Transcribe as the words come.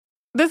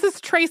This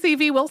is Tracy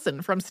V.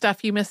 Wilson from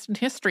Stuff You Missed in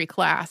History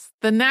class.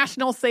 The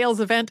national sales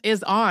event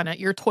is on at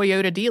your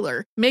Toyota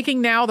dealer, making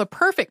now the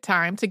perfect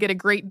time to get a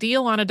great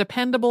deal on a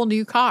dependable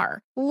new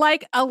car.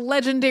 Like a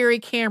legendary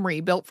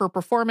Camry built for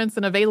performance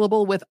and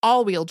available with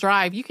all-wheel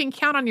drive, you can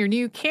count on your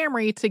new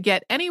Camry to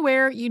get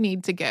anywhere you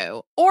need to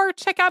go. Or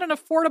check out an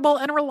affordable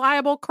and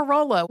reliable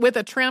Corolla with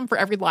a trim for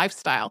every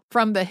lifestyle.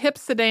 From the hip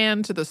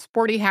sedan to the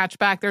sporty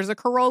hatchback, there's a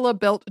Corolla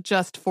built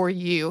just for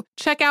you.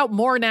 Check out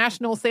more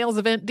national sales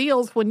event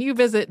deals when you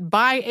visit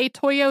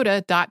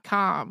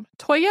buyatoyota.com.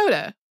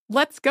 Toyota,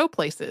 let's go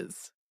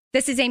places.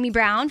 This is Amy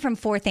Brown from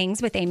 4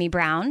 Things with Amy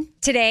Brown.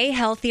 Today,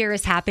 healthier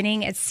is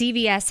happening at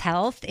CVS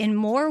Health in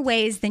more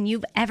ways than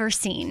you've ever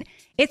seen.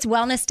 It's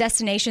wellness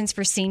destinations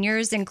for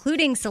seniors,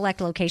 including select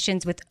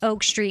locations with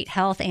Oak Street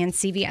Health and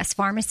CVS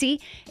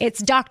Pharmacy.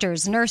 It's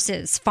doctors,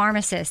 nurses,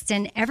 pharmacists,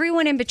 and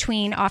everyone in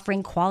between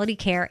offering quality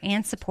care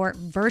and support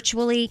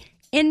virtually,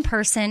 in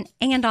person,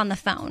 and on the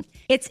phone.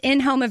 It's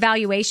in-home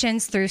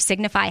evaluations through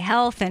Signify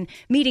Health and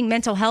meeting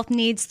mental health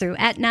needs through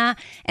Aetna.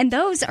 And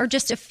those are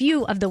just a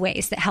few of the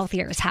ways that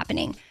healthier is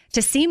happening.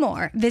 To see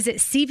more, visit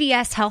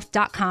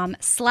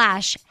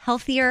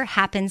cvshealth.com/healthier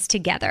happens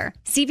together.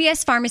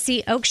 CVS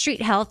Pharmacy, Oak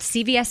Street Health,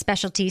 CVS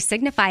Specialty,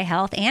 Signify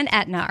Health, and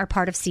Aetna are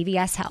part of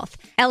CVS Health.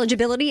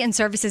 Eligibility and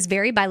services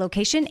vary by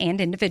location and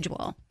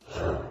individual.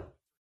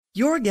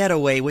 Your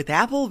getaway with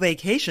Apple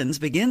Vacations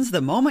begins the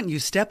moment you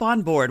step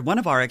on board one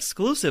of our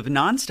exclusive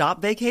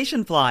nonstop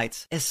vacation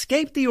flights.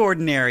 Escape the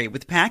ordinary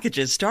with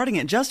packages starting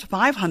at just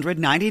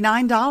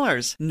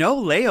 $599. No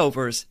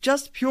layovers,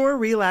 just pure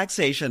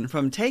relaxation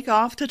from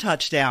takeoff to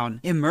touchdown.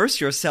 Immerse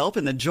yourself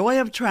in the joy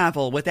of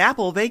travel with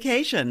Apple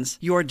Vacations.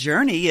 Your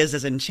journey is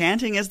as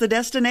enchanting as the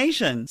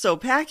destination, so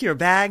pack your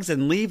bags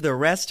and leave the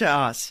rest to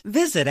us.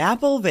 Visit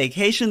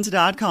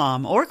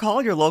applevacations.com or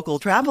call your local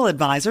travel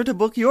advisor to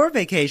book your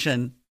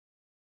vacation.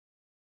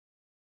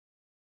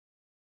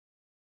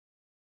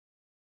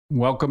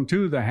 Welcome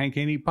to the Hank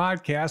Haney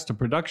Podcast, a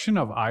production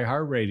of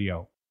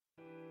iHeartRadio.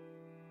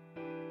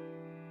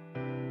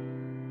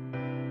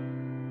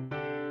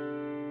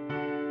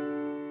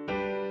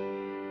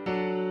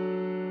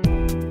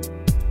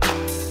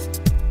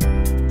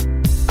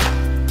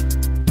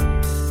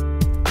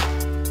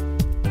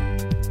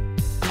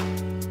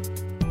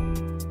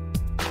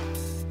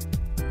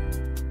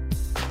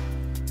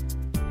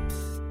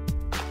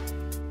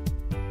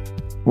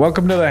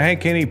 Welcome to the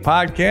Hank Haney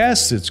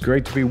Podcast. It's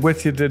great to be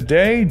with you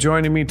today.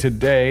 Joining me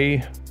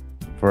today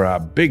for a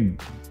big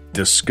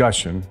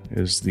discussion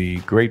is the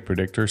great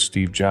predictor,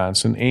 Steve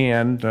Johnson,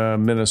 and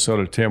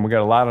Minnesota Tim. We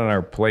got a lot on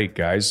our plate,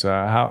 guys.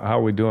 How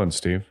are we doing,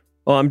 Steve?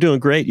 Oh, I'm doing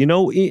great. You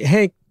know,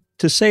 Hank,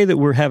 to say that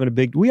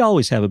we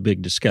always have a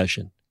big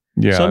discussion.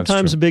 Yeah,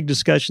 sometimes a big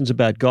discussion's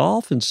about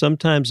golf, and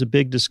sometimes a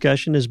big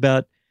discussion is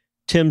about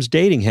Tim's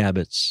dating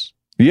habits.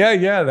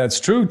 Yeah, that's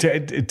true.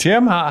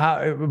 Tim,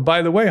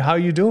 by the way, how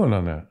you doing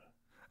on that?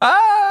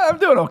 I'm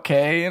doing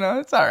okay. You know,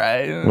 it's all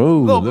right.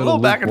 Ooh, a little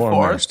back and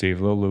forth. There, Steve,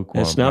 a little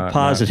lukewarm. That's not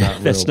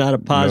positive. That's not a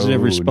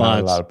positive response.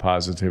 Not a lot of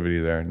positivity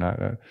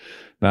there.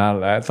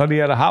 I thought he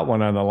had a hot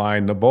one on the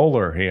line. The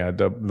bowler, he had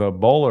the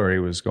bowler he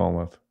was going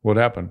with. What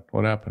happened?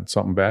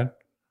 Something bad?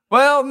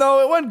 Well, no,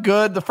 it went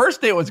good. The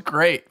first date was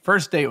great. Well,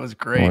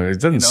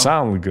 it doesn't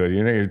sound good.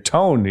 You know, your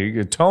tone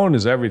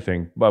is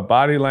everything. But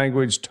body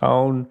language,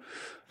 tone,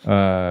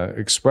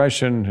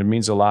 expression, it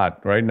means a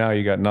lot. Right now,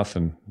 you got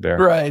nothing there.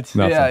 Right.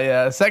 Nothing.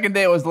 Yeah. Second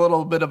day was a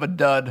little bit of a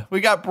dud.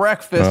 We got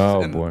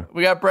breakfast. Boy.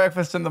 We got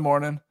breakfast in the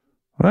morning.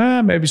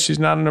 Well, maybe she's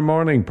not a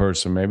morning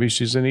person. Maybe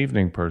she's an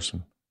evening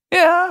person.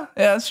 Yeah,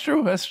 that's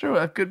true.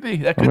 That could be.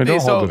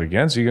 Don't hold it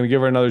against. Are you going to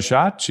give her another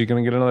shot? She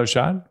going to get another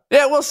shot?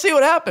 Yeah, we'll see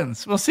what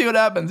happens. You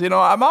know,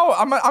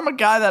 I'm a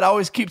guy that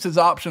always keeps his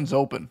options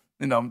open.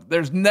 You know,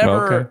 there's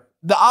never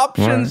the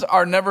options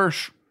are never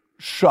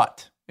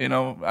shut. You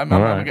know, I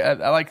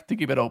like to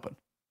keep it open.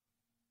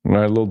 All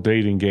right, a little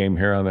dating game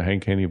here on the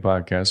Hank Haney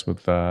Podcast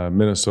with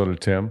Minnesota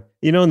Tim.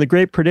 You know, and the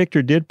great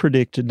predictor did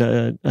predict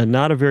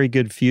not a very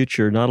good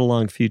future, not a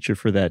long future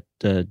for that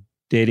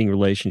dating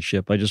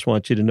relationship. I just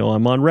want you to know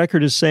I'm on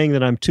record as saying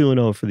that I'm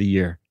 2-0 for the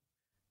year.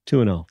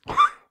 2-0.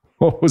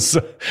 What was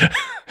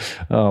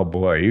oh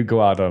boy, you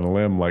go out on a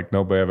limb like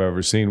nobody I've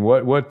ever seen.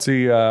 What was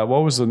the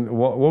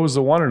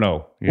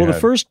 1-0?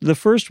 Well, the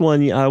first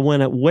one I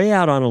went way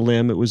out on a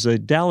limb. It was a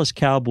Dallas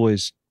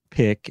Cowboys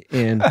pick,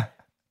 and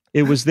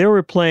it was they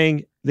were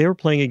playing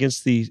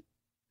against the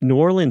New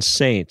Orleans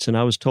Saints, and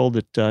I was told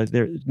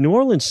that New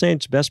Orleans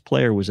Saints' best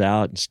player was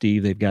out, and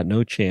Steve, they've got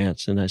no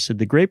chance. And I said,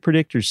 the great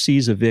predictor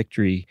sees a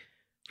victory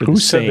for Who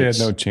the said Saints.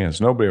 they had no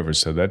chance? Nobody ever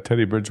said that.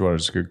 Teddy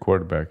Bridgewater's a good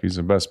quarterback. He's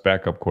the best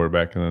backup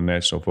quarterback in the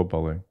National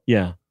Football League.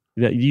 Yeah.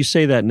 You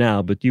say that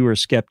now, but you were a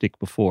skeptic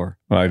before.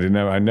 Well,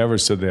 I never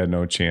said they had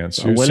no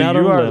chance. You you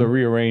are the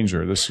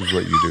rearranger. This is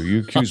what you do. You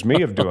accuse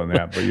me of doing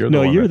that, but you're the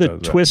one you're that the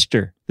does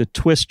twister. The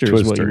twister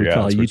is what you would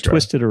call it. You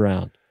twist it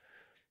around.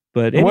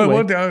 But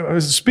anyway,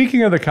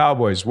 speaking of the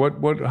Cowboys,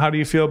 how do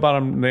you feel about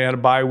them? They had a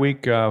bye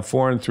week,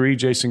 4-3.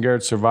 Jason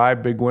Garrett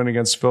survived, big win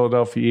against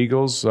Philadelphia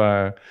Eagles,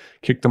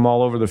 kicked them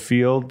all over the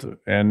field,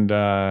 and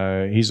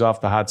he's off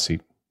the hot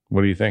seat.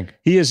 What do you think?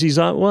 He is. He's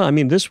on. Well, I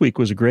mean, this week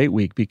was a great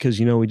week because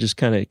we just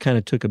kind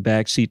of took a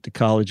back seat to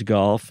college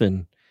golf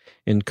and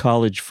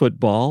college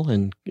football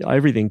and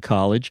everything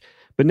college.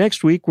 But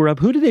next week we're up.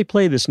 Who do they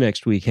play this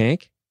next week,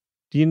 Hank?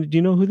 Do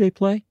you know who they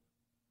play?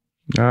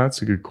 No,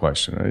 that's a good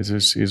question.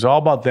 It's all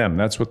about them.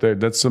 That's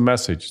the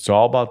message. It's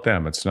all about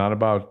them. It's not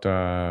about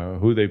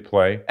who they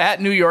play.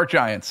 At New York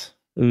Giants.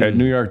 At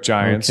New York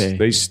Giants, okay.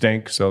 They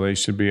stink, so they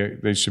should be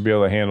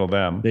able to handle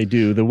them. They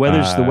do. The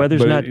weather's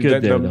not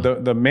good there.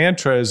 The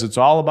mantra is it's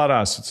all about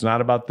us. It's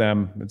not about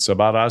them. It's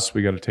about us.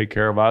 We got to take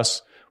care of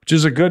us, which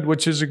is a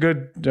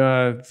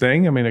good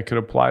thing. I mean, it could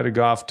apply to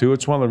golf too.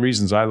 It's one of the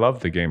reasons I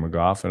love the game of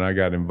golf, and I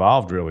got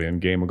involved really in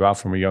game of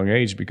golf from a young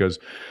age because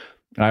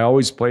I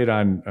always played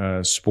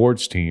on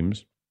sports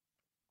teams,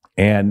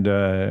 and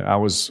I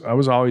was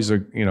always a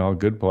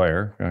good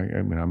player.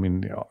 I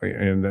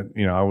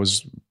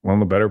was one of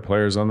the better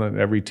players on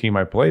every team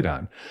I played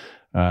on,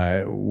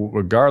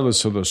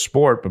 regardless of the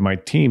sport. But my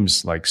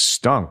teams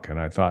stunk, and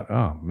I thought,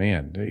 oh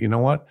man, you know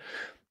what?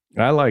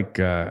 I like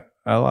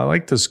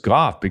this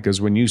golf because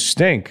when you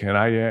stink, and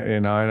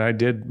I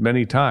did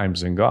many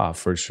times in golf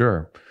for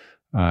sure.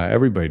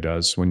 Everybody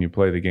does when you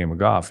play the game of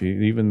golf.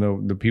 Even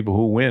though the people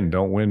who win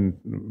don't win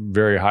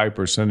very high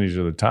percentage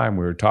of the time.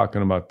 We were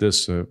talking about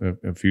this a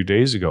few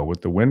days ago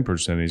with the win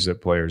percentage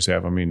that players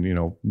have. I mean,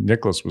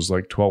 Nicklaus was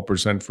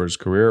 12% for his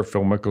career.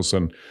 Phil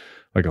Mickelson,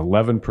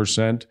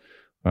 11%.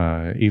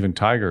 Even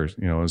Tiger,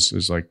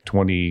 is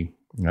 20,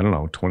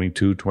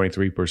 22,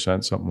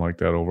 23%, something like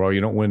that overall.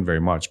 You don't win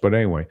very much. But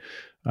anyway,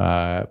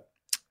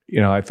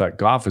 I thought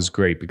golf is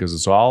great because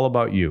it's all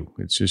about you.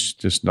 It's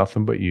just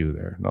nothing but you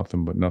there.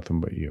 Nothing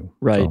but you.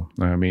 Right. So,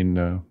 I mean,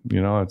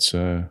 that's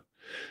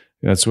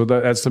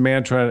the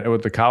mantra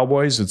with the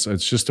Cowboys.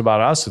 It's just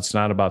about us. It's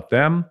not about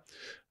them.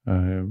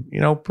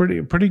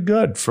 Pretty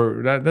good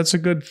for that. That's a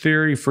good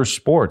theory for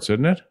sports,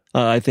 isn't it?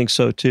 I think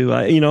so too.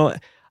 The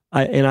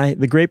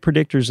great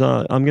predictors.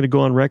 I'm going to go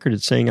on record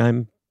at saying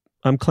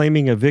I'm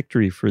claiming a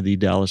victory for the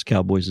Dallas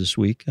Cowboys this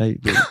week.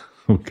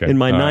 Okay. In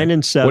my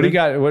 9-7. What do you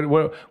got?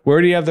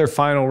 Where do you have their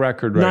final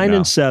record right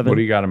now? 9-7. What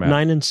do you got them at?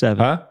 9-7.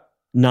 Huh?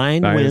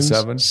 9 wins,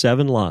 7?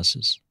 7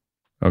 losses.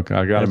 Okay,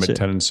 I got them at That's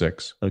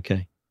 10-6.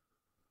 Okay.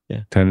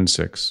 Yeah.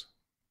 10-6.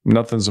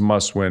 Nothing's a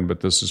must win,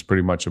 but this is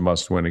pretty much a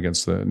must win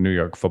against the New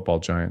York Football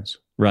Giants.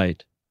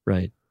 Right.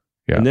 Yeah.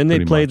 And then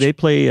they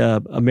play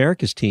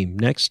America's team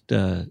next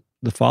the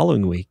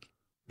following week.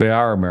 They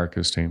are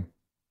America's team.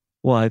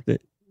 Well,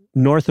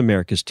 North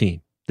America's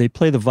team. They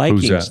play the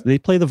Vikings. Who's that? They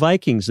play the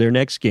Vikings their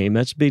next game.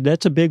 That's big.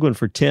 That's a big one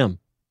for Tim.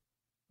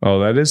 Oh,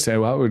 that is.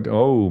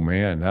 Oh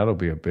man, that'll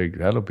be a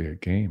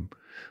game.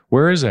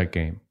 Where is that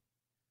game?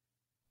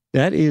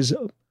 That is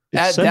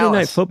at Sunday Dallas.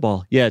 Night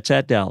Football. Yeah, it's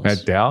at Dallas.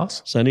 At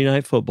Dallas? Sunday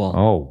Night Football.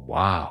 Oh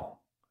wow,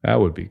 that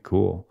would be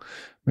cool.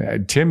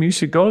 Tim, you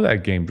should go to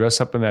that game. Dress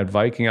up in that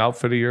Viking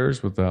outfit of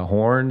yours with the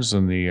horns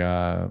and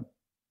the.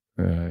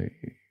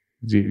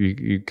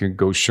 You can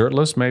go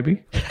shirtless,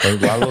 maybe. A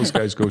lot of those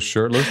guys go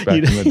shirtless back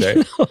in the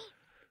day.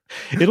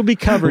 It'll be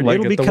covered. Like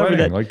it'll at be the covered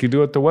wedding, like you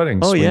do at the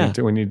weddings. Oh yeah,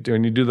 when you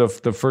do the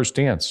first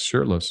dance,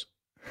 shirtless.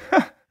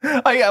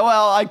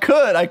 I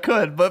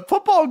could, but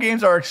football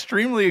games are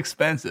extremely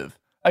expensive.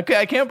 I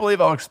can't believe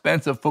how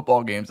expensive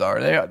football games are.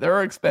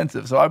 They're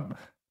expensive. So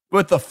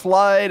with the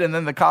flight and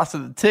then the cost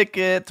of the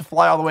ticket to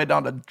fly all the way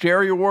down to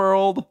Jerry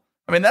World.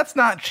 I mean, that's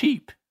not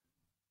cheap.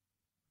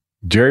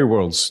 Jerry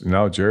World's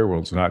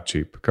not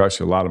cheap. It costs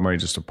you a lot of money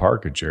just to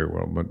park at Jerry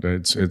World, but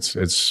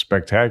it's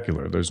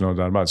spectacular. There's no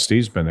doubt about it.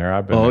 Steve's been there.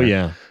 I've been there.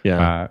 Oh,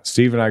 yeah.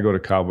 Steve and I go to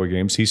Cowboy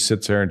games. He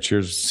sits there and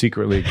cheers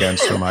secretly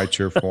against him. I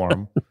cheer for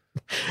him.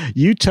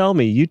 You tell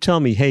me,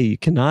 hey, you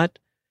cannot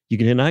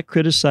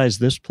criticize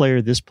this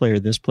player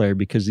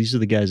because these are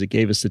the guys that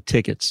gave us the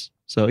tickets.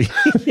 So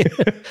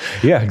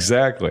yeah,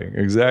 exactly.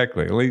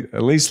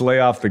 At least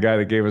lay off the guy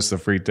that gave us the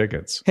free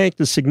tickets. Hank,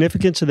 the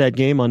significance of that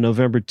game on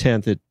November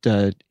 10th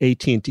at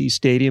AT&T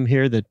Stadium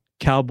here, the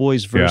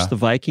Cowboys versus the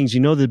Vikings.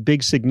 You know the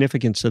big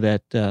significance of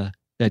that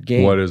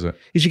game. What is it?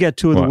 Is you got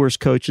two of the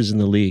worst coaches in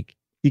the league.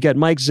 You got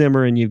Mike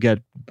Zimmer and you've got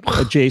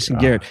Jason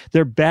Garrett.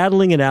 They're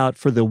battling it out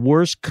for the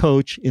worst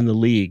coach in the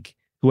league.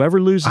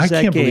 Whoever loses that game,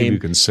 I can't believe you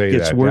can say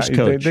gets that. Worst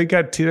coach.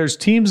 There's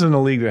teams in the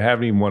league that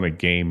haven't even won a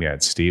game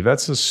yet, Steve.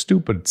 That's a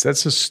stupid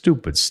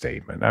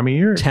statement. I mean,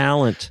 you're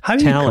talent. How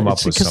do you come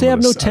up with because they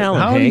have no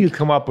talent? How Hank. do you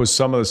come up with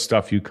some of the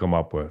stuff you come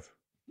up with?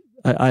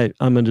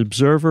 I'm an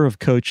observer of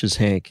coaches,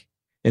 Hank,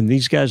 and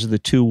these guys are the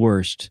two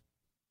worst.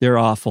 They're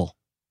awful.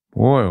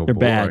 They're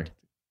bad.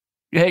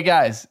 Hey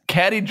guys,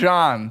 Caddy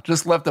John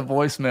just left a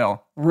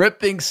voicemail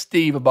ripping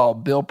Steve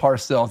about Bill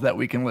Parcells that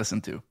we can listen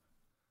to.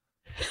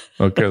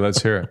 Okay,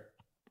 let's hear it.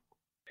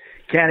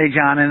 Caddy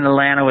John in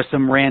Atlanta with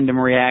some random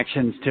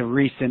reactions to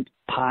recent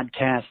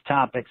podcast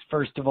topics.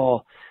 First of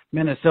all,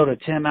 Minnesota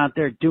Tim out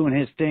there doing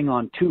his thing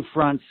on two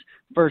fronts.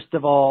 First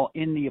of all,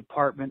 in the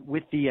apartment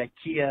with the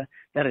IKEA.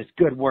 That is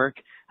good work.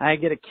 I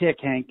get a kick,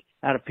 Hank,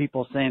 out of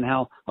people saying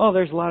how, oh,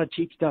 there's a lot of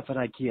cheap stuff at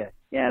IKEA.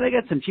 Yeah, they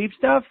got some cheap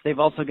stuff. They've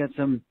also got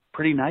some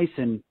pretty nice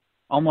and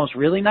almost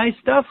really nice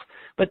stuff,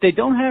 but they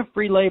don't have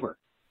free labor.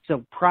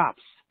 So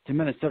props to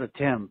Minnesota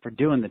Tim for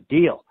doing the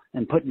deal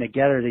and putting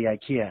together the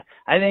IKEA.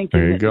 I think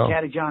in the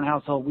Caddy John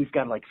household, we've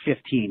got like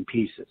 15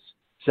 pieces.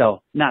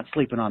 So not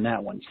sleeping on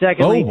that one.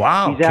 Secondly, oh,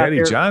 wow. He's out Caddy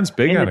there John's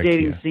big in on the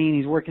dating IKEA. scene.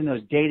 He's working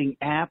those dating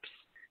apps.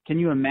 Can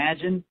you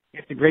imagine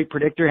if the great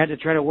predictor had to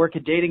try to work a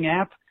dating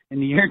app in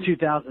the year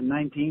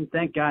 2019?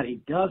 Thank God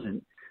he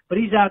doesn't. But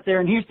he's out there,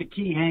 and here's the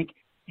key, Hank.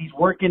 He's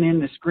working in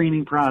the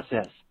screening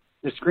process.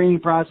 The screening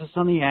process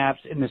on the apps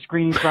and the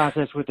screening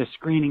process with the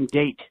screening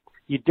date.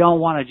 You don't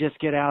want to just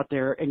get out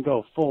there and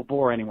go full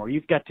bore anymore.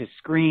 You've got to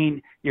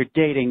screen your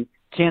dating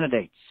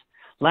candidates.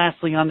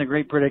 Lastly, on the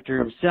great predictor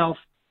himself,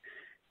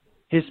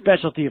 his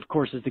specialty, of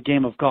course, is the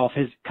game of golf.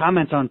 His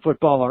comments on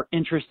football are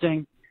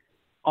interesting.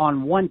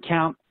 On one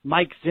count,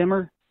 Mike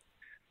Zimmer.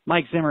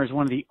 Mike Zimmer is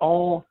one of the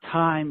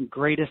all-time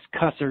greatest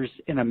cussers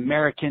in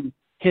American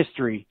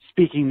history,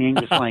 speaking the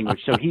English language.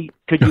 So he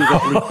could use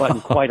that bleep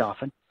button quite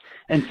often.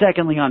 And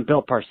secondly, on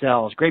Bill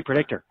Parcells, great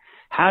predictor.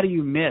 How do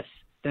you miss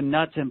the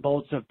nuts and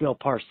bolts of Bill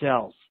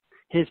Parcells?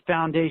 His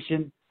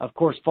foundation, of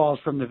course, falls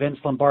from the Vince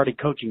Lombardi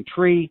coaching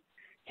tree.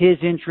 His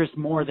interest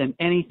more than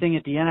anything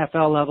at the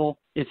NFL level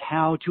is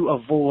how to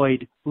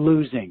avoid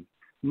losing.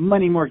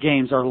 Many more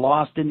games are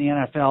lost in the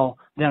NFL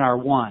than are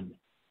won.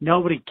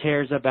 Nobody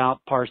cares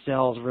about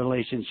Parcells'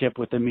 relationship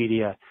with the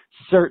media,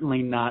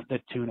 certainly not the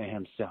tuna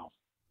himself.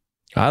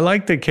 I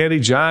like the Caddy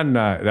John.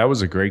 That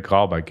was a great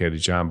call by Caddy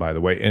John, by the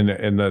way. And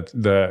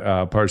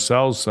the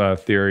Parcells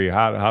theory,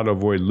 how to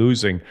avoid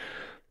losing.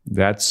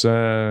 That's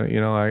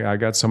I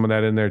got some of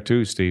that in there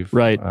too, Steve.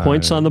 Right,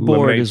 points on the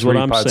board is what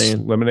I'm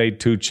saying. Eliminate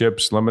 2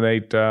 chips,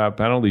 eliminate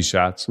penalty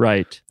shots.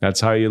 Right,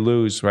 that's how you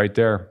lose, right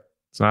there.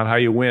 It's not how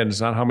you win. It's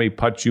not how many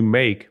putts you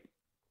make.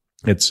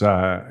 It's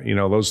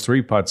those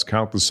 3 putts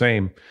count the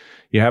same.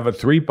 You have a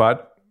 3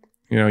 putt.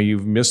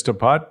 You've missed a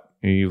putt,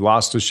 and you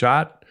lost a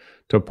shot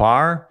to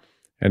par.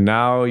 And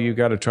now you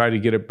got to try to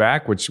get it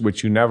back, which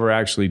you never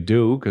actually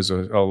do because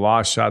a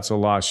lost shot's a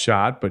lost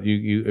shot. But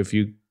you if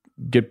you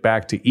get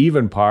back to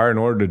even par in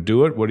order to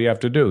do it, what do you have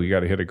to do? You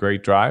got to hit a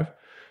great drive.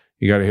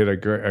 You got to hit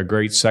a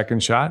great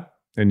second shot,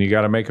 and you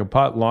got to make a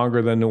putt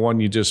longer than the one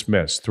you just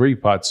missed. 3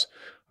 putts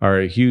are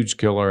a huge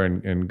killer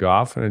in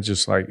golf, and it's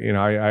just like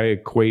I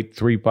equate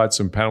 3 putts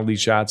and penalty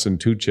shots and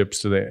 2 chips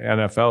to the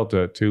NFL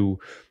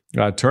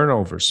to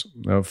turnovers,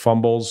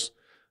 fumbles,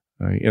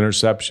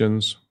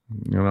 interceptions.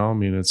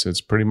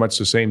 It's pretty much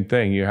the same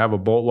thing. You have a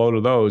boatload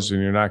of those,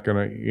 and you're not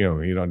gonna,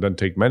 it doesn't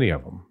take many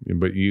of them,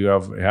 but you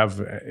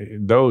have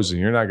those, and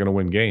you're not gonna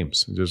win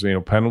games. Just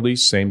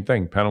penalties, same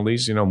thing.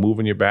 Penalties,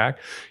 moving you back.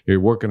 You're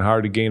working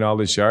hard to gain all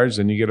this yards,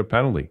 then you get a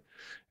penalty.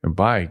 And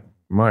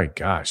my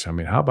gosh,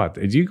 how about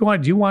that? Do you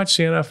watch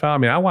the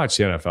NFL? I watch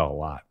the NFL a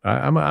lot.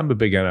 I'm a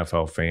big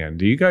NFL fan.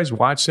 Do you guys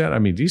watch that?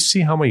 Do you see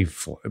how many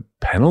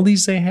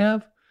penalties they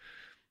have?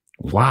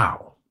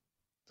 Wow,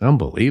 it's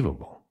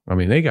unbelievable.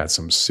 They got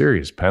some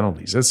serious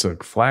penalties.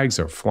 Flags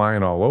are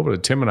flying all over.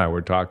 Tim and I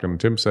were talking.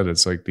 Tim said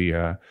it's like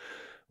the,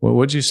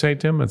 what'd you say,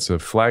 Tim? It's a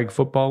flag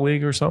football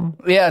league or something?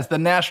 Yeah, it's the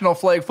National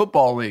Flag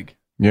Football League.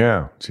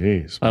 Yeah,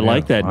 jeez. I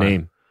like that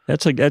name.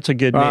 That's a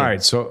good name. All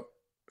right, so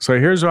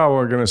here's how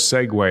we're going to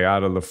segue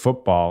out of the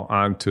football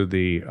onto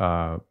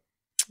the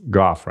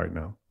golf right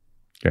now.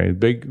 Okay,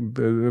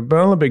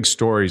 one of the big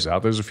stories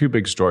out. There's a few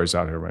big stories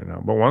out here right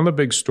now, but one of the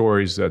big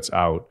stories that's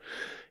out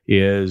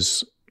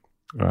is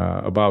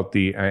about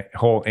the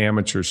whole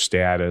amateur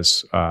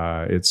status.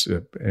 It's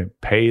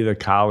pay the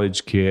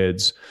college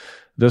kids.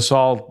 This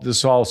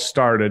all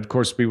started. Of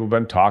course, people have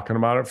been talking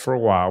about it for a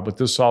while, but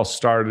this all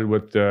started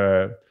with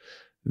the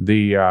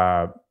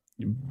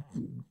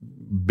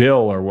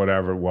bill or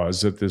whatever it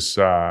was that this.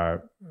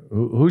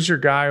 Who's your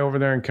guy over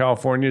there in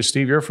California?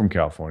 Steve, you're from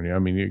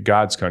California.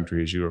 God's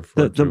country, as you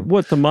refer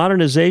to. The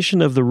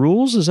modernization of the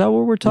rules? Is that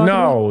what we're talking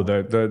about? No,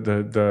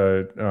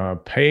 the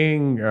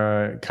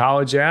paying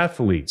college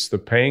athletes. The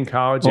paying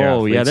college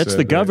athletes. Oh, yeah, that's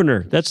the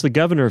governor. That's the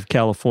governor of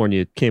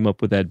California came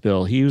up with that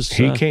bill. He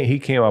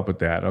came up with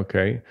that.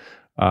 Okay,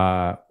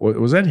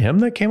 was that him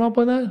that came up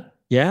with that?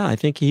 Yeah, I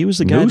think he was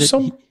the guy.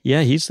 Newsom?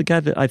 He's the guy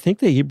that I think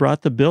that he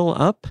brought the bill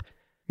up.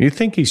 You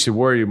think he should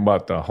worry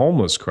about the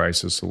homeless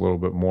crisis a little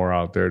bit more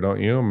out there, don't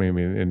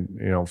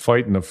you?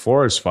 Fighting the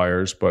forest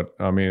fires, but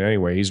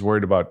anyway, he's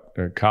worried about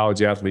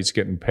college athletes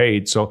getting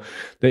paid. So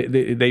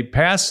they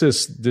passed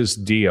this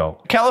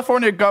deal.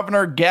 California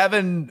Governor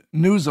Gavin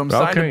Newsom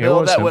signed a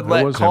bill that would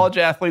let college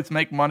athletes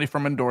make money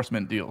from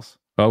endorsement deals.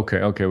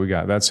 Okay, we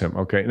got it. That's him.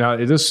 Okay, now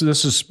this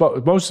is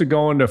supposed to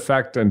go into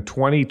effect in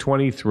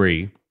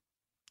 2023.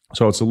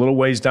 So it's a little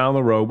ways down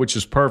the road, which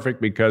is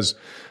perfect because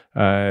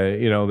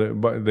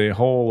The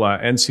whole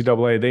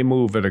NCAA, they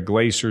move at a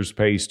glacier's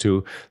pace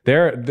too.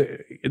 They're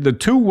the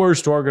two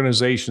worst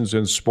organizations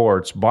in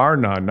sports, bar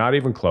none, not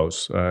even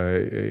close.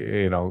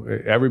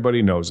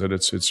 Everybody knows it.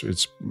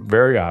 It's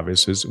very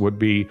obvious. Would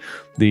be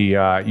the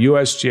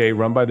USGA,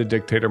 run by the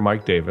dictator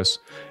Mike Davis,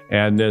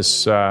 and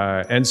this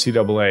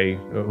NCAA.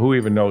 Who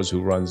even knows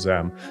who runs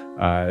them?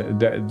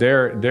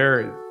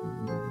 They're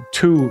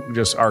two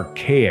just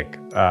archaic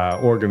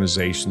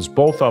organizations.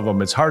 Both of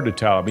them, it's hard to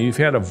tell. I mean, if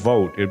you had a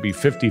vote, it'd be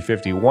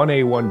 50-50,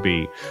 1A,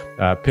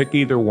 1B. Pick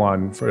either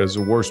one as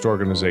the worst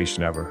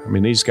organization ever. I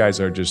mean, these guys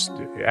are just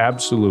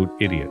absolute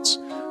idiots.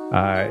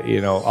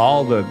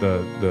 All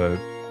the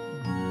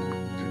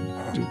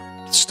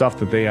stuff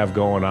that they have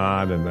going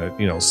on, and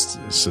the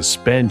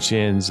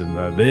suspensions and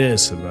the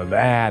this and the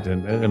that,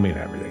 and I mean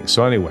everything.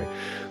 So anyway,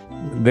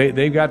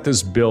 they've got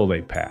this bill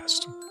they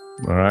passed,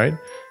 all right,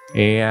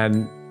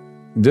 and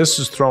this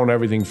has thrown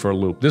everything for a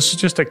loop. This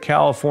is just a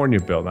California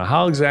bill. Now,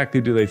 how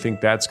exactly do they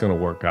think that's going to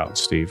work out,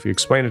 Steve?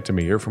 Explain it to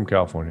me. You're from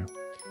California.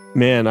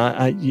 Man,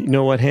 I you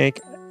know what, Hank?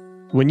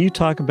 When you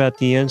talk about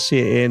the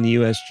NCAA and the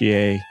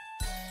USGA,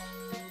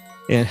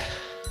 and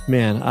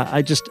man,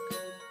 I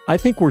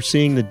think we're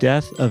seeing the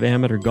death of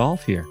amateur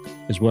golf here,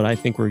 is what I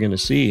think we're going to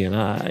see. And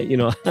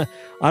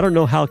I don't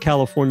know how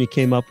California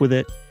came up with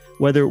it.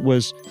 Whether it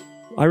was,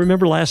 I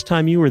remember last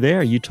time you were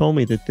there, you told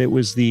me that it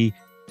was the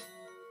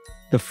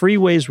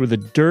freeways were the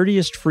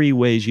dirtiest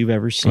freeways you've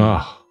ever seen.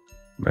 Oh,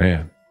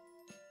 man.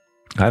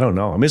 I don't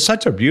know. I mean, it's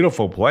such a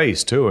beautiful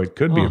place, too. It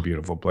could be a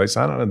beautiful place.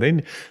 I don't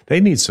know. They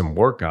need some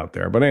work out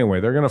there. But anyway,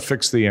 they're going to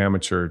fix the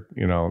amateur,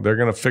 they're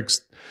going to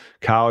fix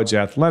college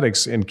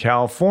athletics in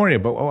California.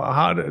 But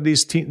how do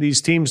these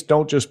teams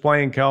don't just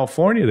play in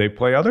California, they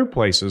play other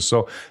places.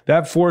 So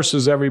that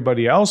forces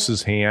everybody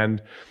else's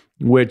hand,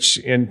 which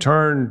in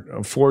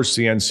turn forced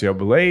the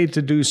NCAA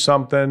to do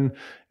something.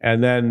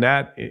 And then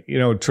that,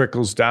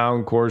 trickles down,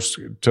 of course,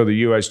 to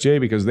the USJ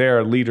because they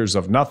are leaders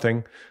of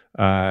nothing.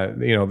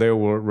 They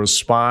will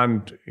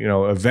respond,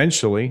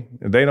 eventually.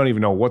 They don't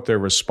even know what they're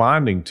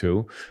responding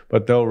to,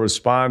 but they'll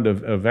respond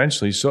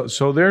eventually.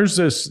 So there's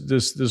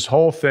this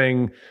whole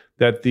thing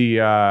that the,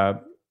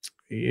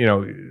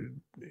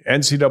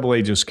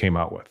 NCAA just came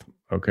out with.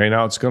 Okay.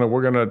 Now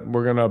we're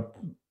going to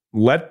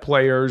let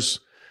players,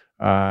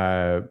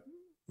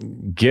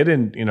 get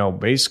in,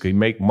 basically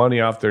make money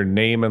off their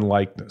name and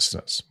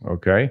likeness.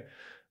 Okay.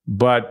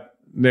 But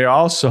they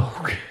also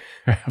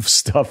have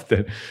stuff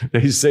that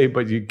they say,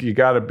 but you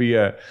got to be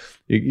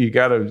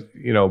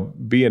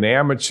be an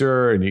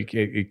amateur, and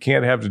you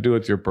can't have to do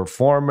with your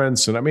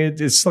performance. And I mean,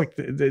 it's like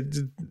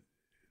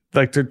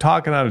they're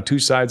talking out of two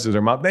sides of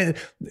their mouth. The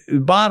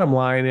bottom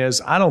line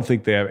is, I don't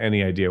think they have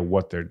any idea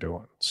what they're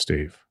doing,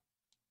 Steve.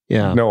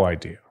 Yeah. No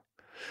idea.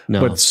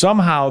 No. But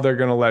somehow they're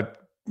going to let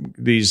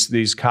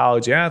these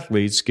college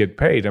athletes get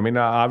paid. I mean,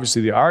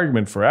 obviously the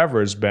argument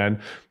forever has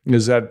been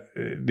is that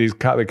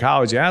the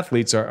college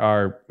athletes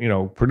are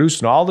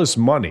producing all this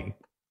money,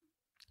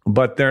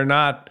 but they're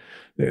not.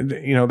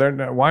 They're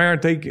not, why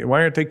aren't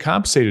they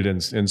compensated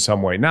in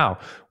some way? Now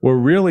we're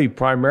really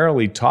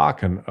primarily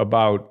talking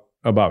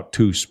about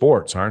two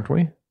sports, aren't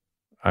we?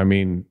 I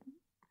mean,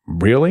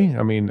 really?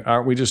 I mean,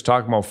 aren't we just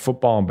talking about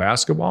football and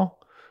basketball?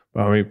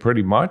 I mean,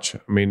 pretty much.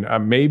 I mean,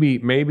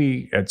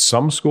 maybe at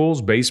some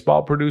schools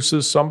baseball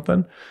produces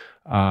something,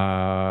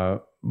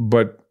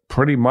 but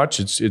pretty much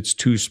it's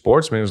two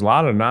sports. I mean, there's a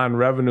lot of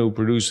non-revenue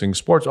producing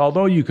sports.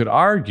 Although you could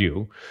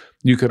argue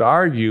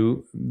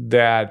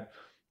that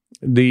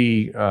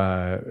the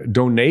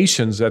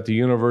donations that the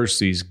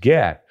universities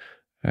get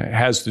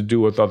has to do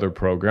with other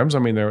programs. I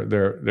mean,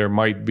 there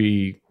might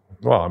be.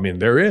 Well, I mean,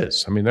 there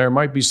is. I mean, there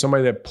might be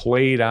somebody that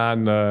played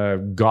on a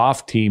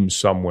golf team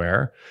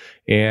somewhere,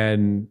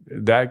 and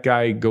that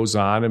guy goes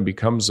on and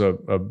becomes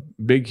a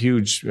big,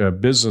 huge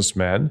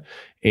businessman.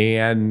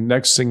 And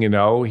next thing you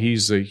know,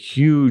 he's a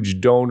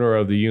huge donor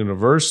of the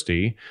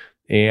university.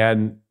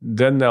 And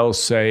then they'll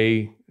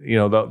say,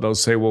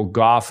 well,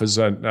 golf is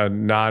a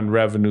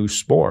non-revenue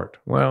sport.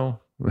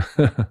 Well,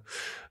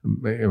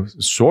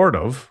 sort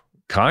of.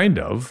 Kind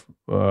of,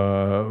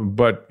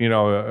 but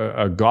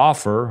a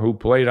golfer who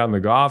played on the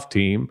golf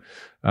team,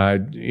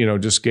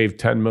 just gave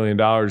 $10 million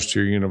to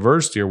your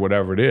university or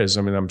whatever it is.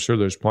 I mean, I'm sure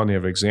there's plenty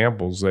of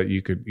examples that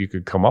you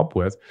could come up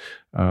with,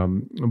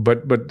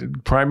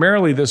 but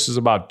primarily this is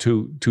about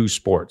two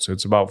sports.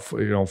 It's about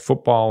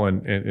football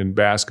and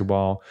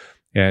basketball,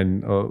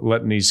 and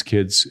letting these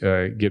kids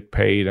get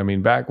paid. I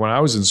mean, back when I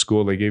was in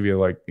school, they gave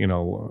you a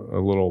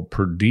little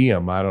per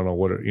diem. I don't know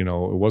what it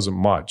wasn't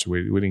much.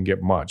 We didn't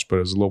get much, but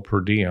it was a little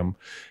per diem,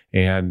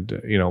 and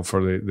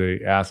for the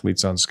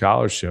athletes on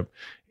scholarship.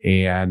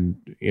 And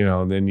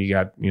then you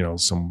got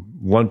some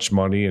lunch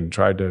money, and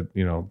tried to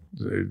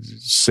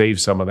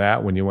save some of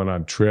that when you went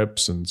on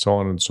trips and so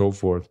on and so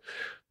forth.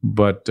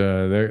 But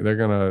they're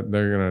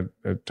gonna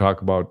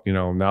talk about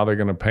now they're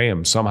gonna pay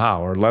him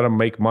somehow, or let him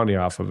make money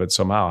off of it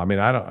somehow. I mean,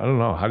 I don't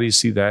know. How do you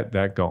see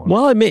that going?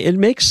 Well, it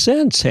makes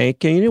sense,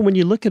 Hank. And when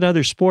you look at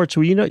other sports,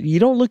 well, you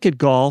don't look at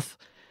golf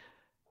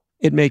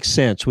it makes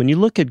sense. When you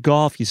look at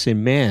golf, you say,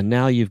 man,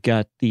 now you've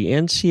got the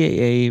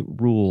NCAA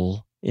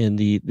rule in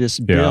this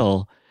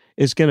bill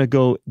is going to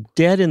go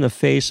dead in the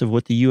face of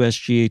what the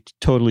USGA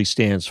totally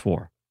stands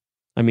for.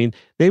 I mean,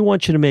 they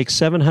want you to make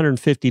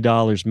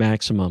 $750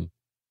 maximum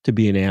to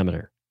be an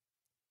amateur.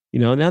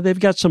 Now they've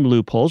got some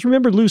loopholes.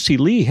 Remember Lucy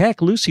Lee? Heck,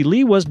 Lucy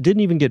Lee didn't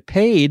even get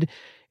paid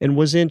and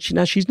was in.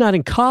 Now she's not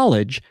in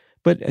college,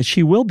 but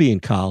she will be in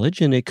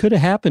college, and it could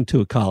have happened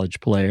to a college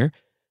player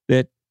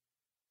that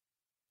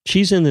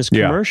she's in this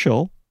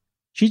commercial.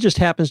 She just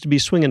happens to be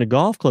swinging a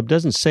golf club,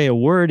 doesn't say a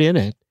word in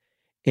it,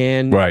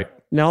 and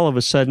now all of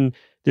a sudden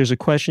there's a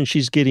question.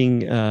 She's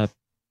getting,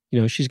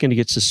 she's going to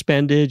get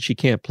suspended. She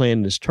can't play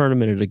in this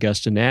tournament at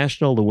Augusta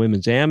National, the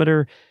women's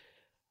amateur.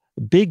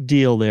 Big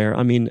deal there.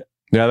 I mean.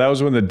 Yeah, that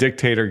was when the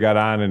dictator got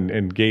on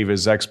and gave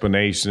his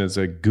explanation. It's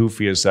the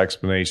goofiest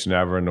explanation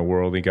ever in the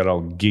world. He got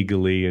all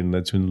giggly, and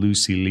that's when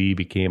Lucy Lee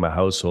became a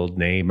household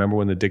name. Remember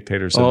when the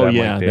dictator said that? Oh,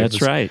 yeah,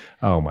 that's right.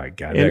 Oh, my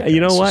God. And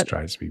you know what?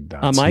 Drives me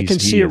nuts. I can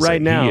see it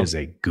right now. He is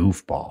a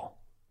goofball.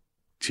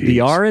 Jeez. The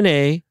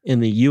RNA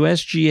and the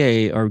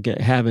USGA are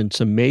having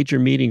some major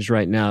meetings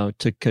right now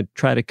to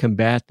try to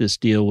combat this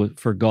deal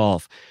for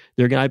golf.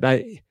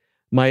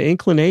 My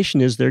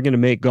inclination is they're going to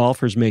make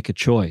golfers make a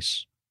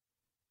choice.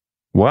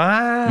 What?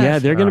 Yeah,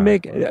 they're going to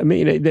make. I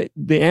mean,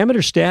 the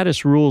amateur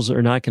status rules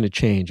are not going to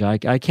change. I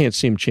can't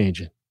see them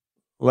changing.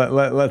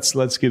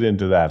 Let's get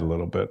into that a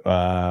little bit.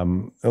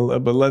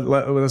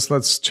 But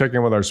let's check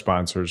in with our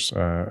sponsors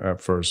at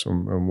first,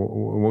 and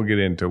we'll get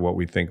into what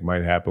we think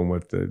might happen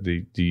with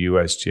the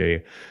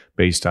USGA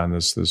based on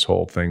this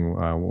whole thing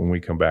when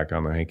we come back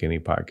on the Hank Haney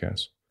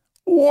podcast.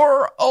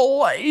 We're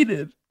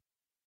elated.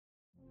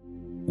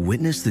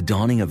 Witness the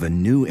dawning of a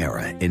new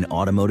era in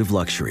automotive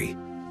luxury,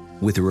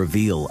 with a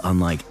reveal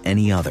unlike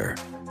any other,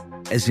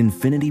 as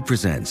Infiniti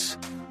presents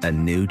a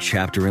new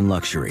chapter in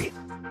luxury,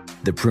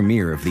 the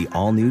premiere of the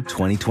all-new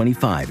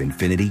 2025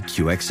 Infiniti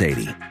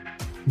QX80.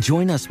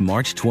 Join us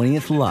March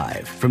 20th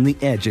live from the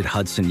Edge at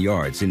Hudson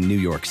Yards in New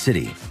York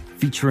City,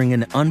 featuring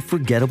an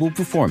unforgettable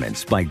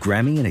performance by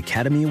Grammy and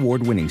Academy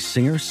Award-winning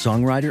singer,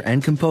 songwriter,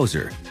 and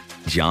composer,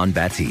 Jon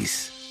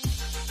Batiste.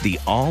 The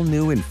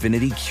all-new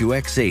Infiniti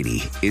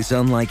QX80 is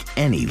unlike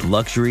any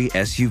luxury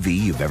SUV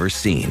you've ever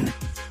seen.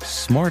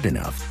 Smart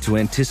enough to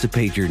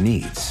anticipate your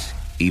needs,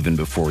 even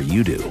before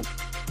you do.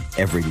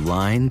 Every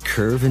line,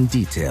 curve, and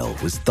detail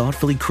was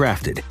thoughtfully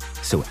crafted,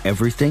 so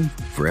everything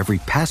for every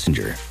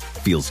passenger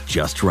feels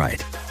just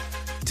right.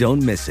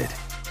 Don't miss it.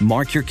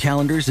 Mark your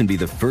calendars and be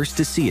the first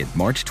to see it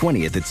March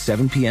 20th at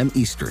 7 p.m.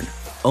 Eastern,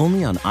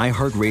 only on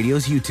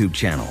iHeartRadio's YouTube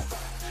channel.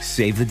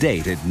 Save the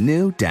date at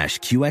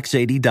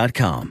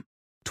new-QX80.com.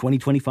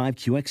 2025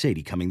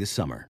 QX80 coming this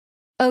summer.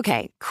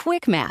 Okay,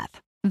 quick math.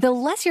 The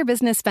less your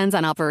business spends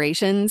on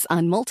operations,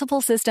 on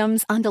multiple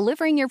systems, on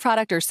delivering your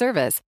product or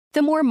service,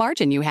 the more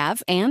margin you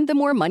have and the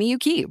more money you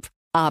keep.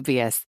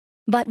 Obvious.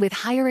 But with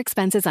higher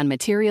expenses on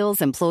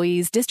materials,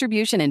 employees,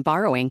 distribution, and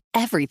borrowing,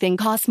 everything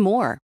costs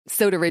more.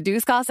 So to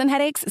reduce costs and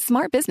headaches,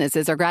 smart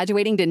businesses are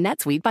graduating to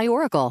NetSuite by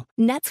Oracle.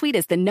 NetSuite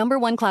is the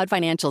 #1 cloud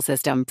financial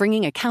system,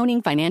 bringing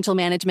accounting, financial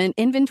management,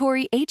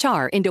 inventory,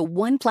 HR into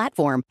one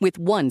platform with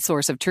one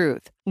source of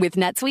truth. With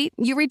NetSuite,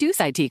 you reduce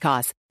IT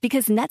costs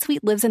because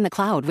NetSuite lives in the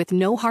cloud with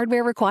no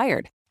hardware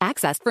required,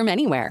 accessed from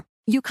anywhere.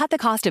 You cut the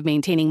cost of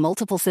maintaining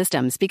multiple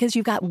systems because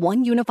you've got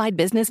one unified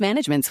business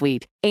management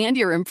suite. And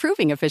you're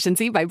improving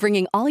efficiency by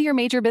bringing all your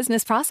major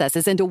business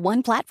processes into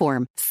one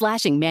platform,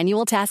 slashing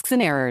manual tasks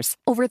and errors.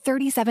 Over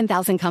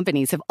 37,000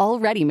 companies have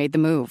already made the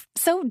move.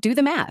 So do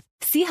the math.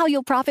 See how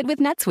you'll profit with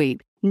NetSuite.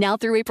 Now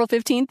through April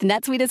 15th,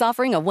 NetSuite is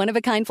offering a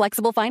one-of-a-kind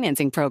flexible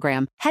financing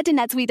program. Head to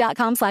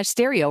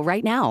netsuite.com/stereo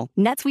right now.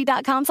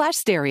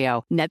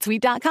 netsuite.com/stereo.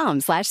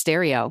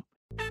 netsuite.com/stereo.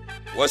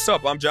 What's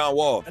up? I'm John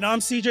Wall. And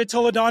I'm CJ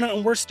Toledano,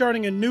 and we're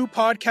starting a new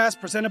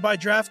podcast presented by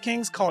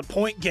DraftKings called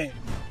Point Game.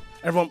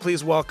 Everyone,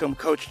 please welcome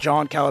Coach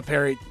John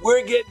Calipari.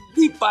 We're getting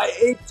beat by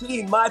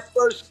 18. My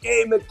first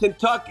game in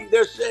Kentucky,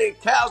 they're saying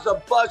Cal's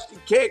a bust. He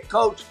can't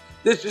coach.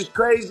 This is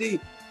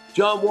crazy.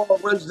 John Wall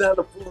runs down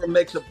the floor and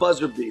makes a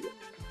buzzer beater.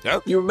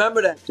 Yep. You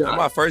remember that, John? That's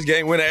my first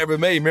game winner I ever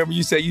made. Remember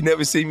you said you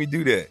never see me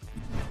do that.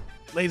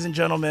 Ladies and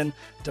gentlemen,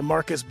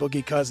 DeMarcus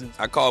Boogie Cousins.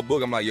 I called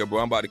Boog. I'm like, yo,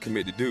 bro, I'm about to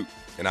commit to Duke.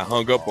 And I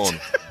hung up on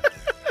him.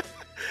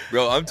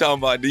 Bro, I'm talking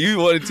about, do you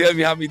want to tell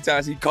me how many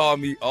times he called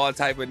me all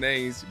type of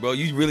names? Bro,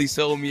 you really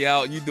sold me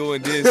out. You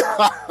doing this.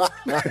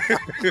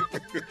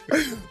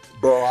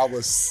 Bro, I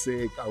was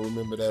sick. I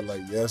remember that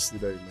like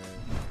yesterday, man.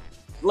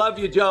 Love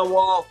you, John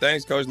Wall.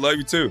 Thanks, Coach. Love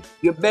you, too.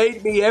 You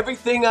made me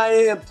everything I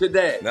am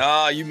today.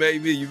 Nah, you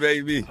made me. You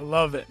made me. I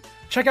love it.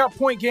 Check out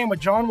Point Game with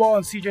John Wall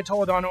and CJ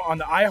Toledano on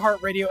the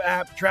iHeartRadio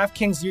app,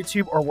 DraftKings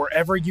YouTube, or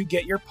wherever you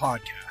get your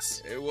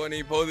podcasts. It wasn't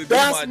even supposed to be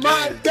That's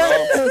my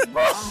dance,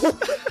 bro.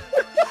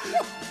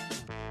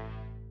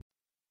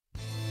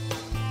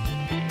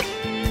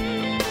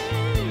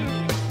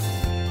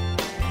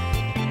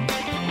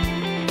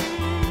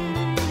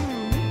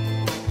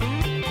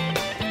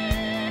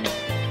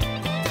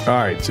 All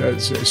right,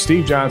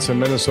 Steve Johnson,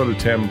 Minnesota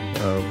Tim.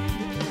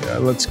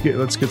 let's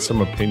get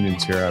some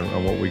opinions here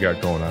on what we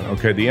got going on.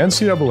 Okay, the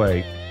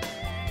NCAA,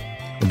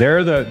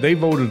 they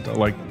voted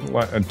like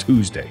on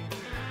Tuesday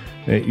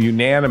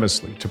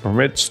unanimously to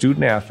permit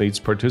student athletes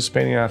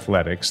participating in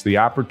athletics the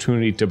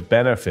opportunity to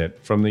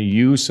benefit from the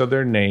use of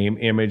their name,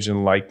 image,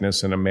 and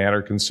likeness in a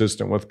manner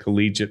consistent with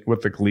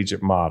the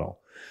collegiate model.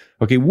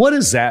 Okay, what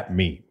does that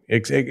mean?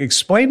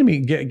 Explain to me.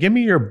 Give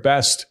me your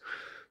best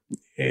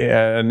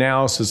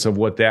analysis of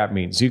what that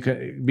means.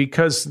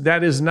 Because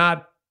that is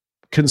not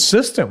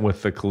consistent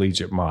with the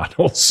collegiate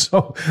model.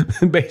 So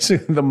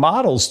basically, the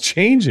model's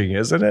changing,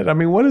 isn't it? I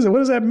mean, what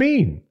does that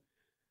mean?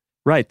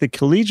 Right. The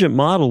collegiate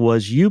model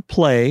was you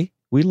play,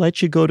 we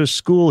let you go to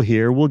school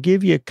here, we'll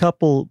give you a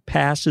couple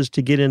passes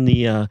to get in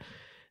the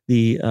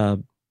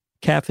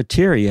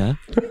cafeteria,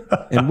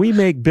 and we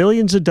make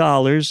billions of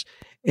dollars,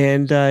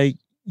 and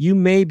you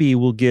maybe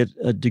will get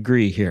a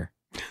degree here.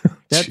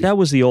 That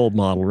was the old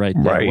model right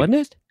there, wasn't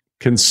it?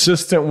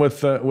 Consistent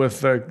with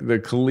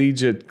the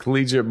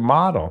collegiate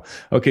model.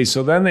 Okay,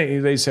 so then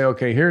they say,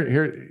 okay,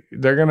 here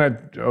they're going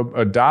to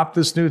adopt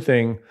this new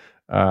thing.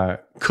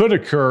 Could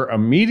occur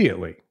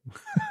immediately.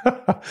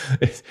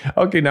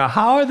 Okay, now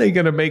how are they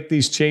going to make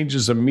these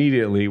changes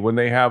immediately when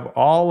they have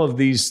all of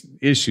these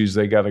issues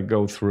they got to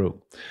go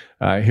through?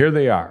 Here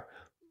they are.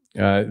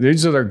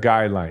 These are their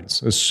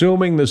guidelines.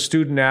 Assuming the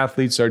student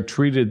athletes are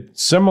treated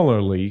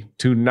similarly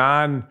to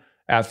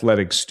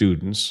non-athletic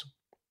students,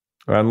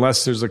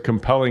 unless there's a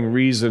compelling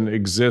reason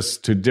exists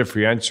to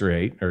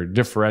differentiate.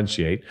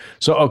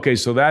 So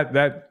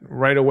that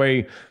right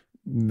away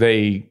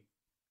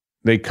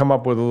they come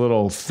up with a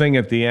little thing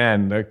at the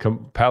end, a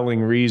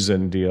compelling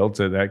reason deal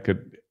that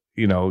could,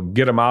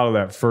 get them out of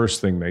that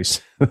first thing they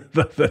said,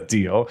 the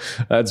deal.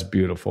 That's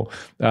beautiful.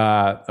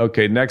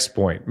 Okay, next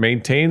point.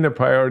 Maintain the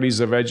priorities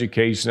of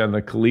education and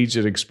the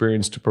collegiate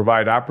experience to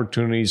provide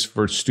opportunities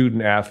for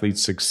student athlete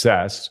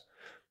success.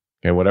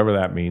 Okay, whatever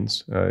that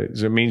means.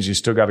 It means you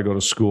still got to go to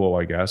school,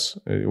 I guess.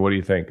 What do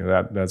you think?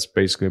 That's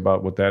basically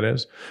about what that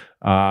is.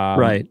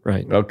 Right.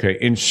 Okay.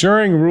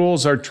 Ensuring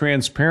rules are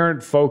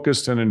transparent,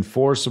 focused, and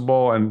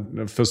enforceable,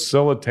 and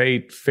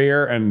facilitate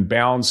fair and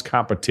balanced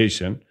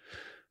competition.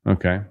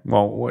 Okay.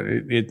 Well,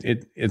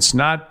 it's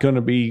not going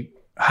to be.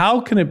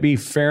 How can it be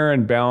fair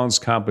and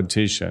balanced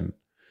competition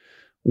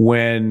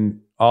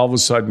when all of a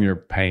sudden you're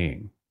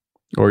paying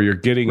or you're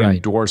getting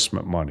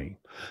endorsement money?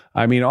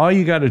 I mean, all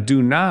you got to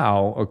do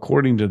now,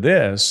 according to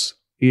this,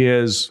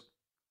 is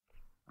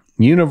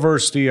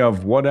University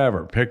of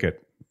whatever, pick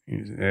it,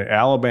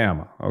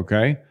 Alabama,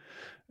 okay?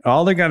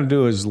 All they got to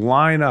do is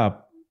line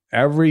up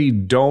every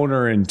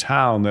donor in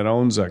town that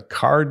owns a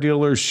car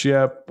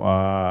dealership,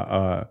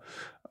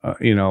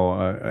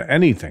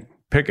 anything,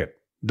 pick it,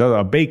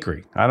 a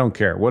bakery, I don't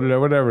care,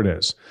 whatever it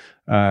is.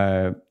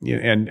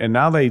 And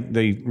now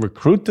they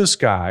recruit this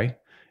guy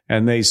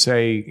and they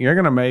say, you're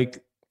going to make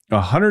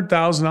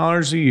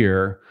 $100,000 a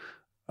year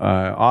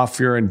off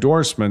your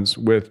endorsements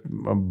with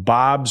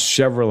Bob's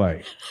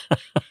Chevrolet.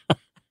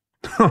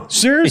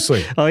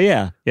 Seriously. Oh,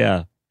 yeah.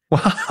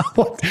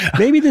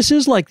 Maybe this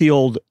is like the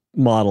old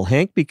model,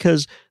 Hank,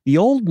 because the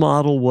old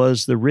model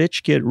was the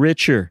rich get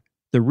richer.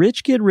 The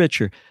rich get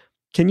richer.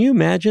 Can you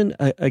imagine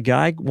a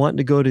guy wanting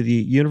to go to the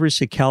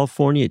University of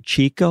California at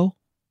Chico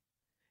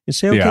and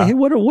say, okay, hey,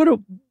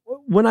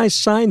 when I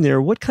sign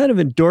there, what kind of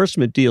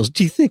endorsement deals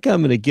do you think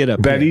I'm going to get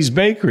up Betty's here?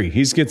 Bakery.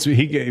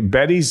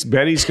 Betty's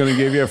going to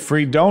give you a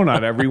free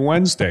donut every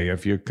Wednesday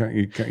if you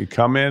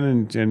come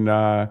in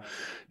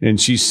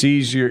and she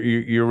sees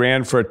you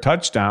ran for a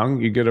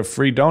touchdown, you get a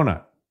free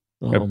donut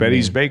at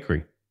Betty's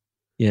Bakery.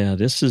 Yeah,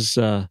 this is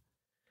I'm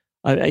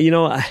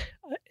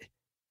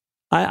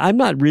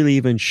not really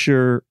even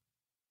sure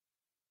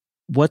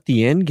what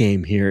the end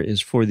game here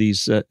is for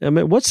these.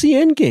 What's the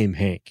end game,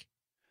 Hank?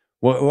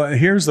 Well,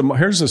 here's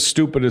the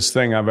stupidest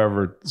thing I've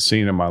ever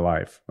seen in my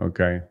life,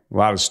 okay? A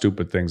lot of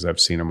stupid things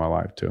I've seen in my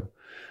life, too.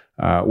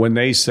 When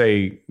they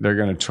say they're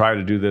going to try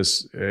to do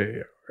this,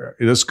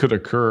 this could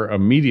occur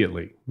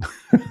immediately.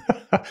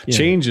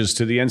 Changes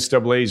to the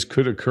NCAA's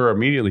could occur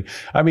immediately.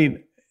 I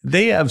mean,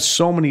 they have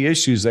so many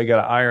issues they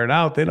got to iron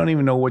out, they don't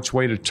even know which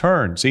way to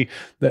turn. See,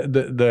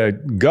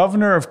 the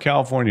governor of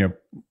California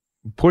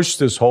pushed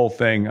this whole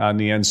thing on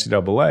the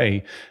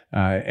NCAA,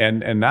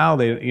 and now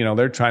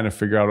they're trying to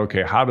figure out,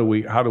 okay, how do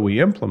we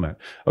implement?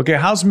 Okay,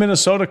 how's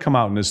Minnesota come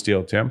out in this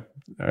deal, Tim?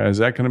 Is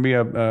that going to be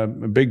a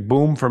big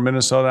boom for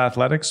Minnesota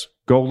athletics?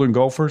 Golden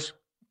Gophers?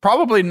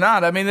 Probably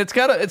not. I mean, it's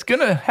going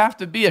to have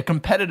to be a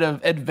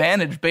competitive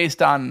advantage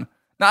based on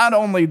not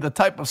only the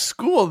type of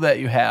school that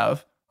you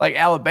have, like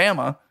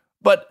Alabama,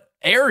 but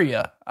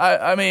area.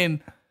 I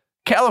mean,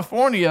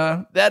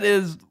 California, that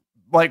is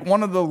like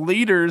one of the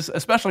leaders,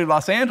 especially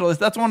Los Angeles,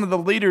 that's one of the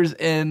leaders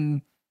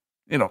in,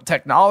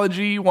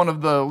 technology, one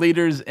of the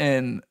leaders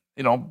in,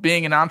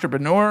 being an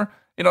entrepreneur.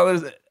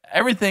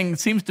 Everything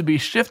seems to be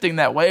shifting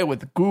that way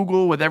with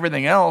Google, with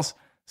everything else.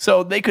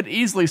 So they could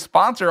easily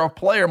sponsor a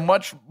player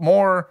much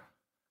more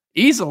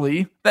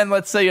easily than,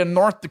 let's say, a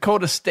North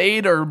Dakota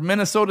State or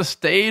Minnesota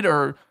State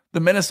or the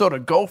Minnesota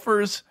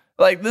Gophers.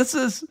 Like this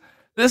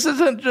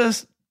isn't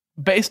just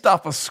based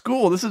off a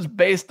school. This is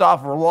based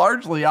off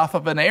largely off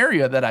of an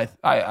area that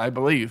I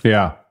believe.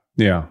 Yeah.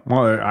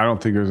 Well, I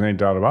don't think there's any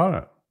doubt about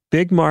it.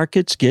 Big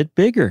markets get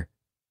bigger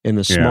and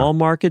the small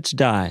markets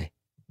die.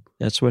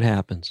 That's what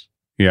happens.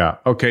 Yeah.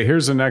 Okay,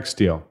 here's the next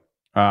deal.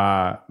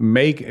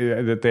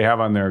 That they have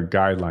on their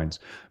guidelines.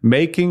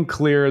 Making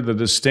clear the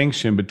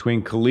distinction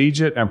between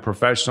collegiate and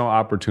professional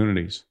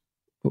opportunities.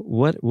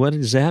 What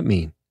does that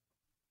mean?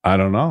 I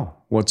don't know.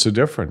 What's the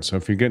difference?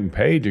 If you're getting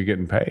paid, you're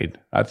getting paid.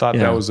 I thought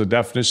that was the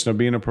definition of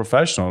being a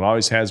professional. It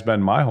always has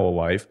been my whole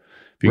life.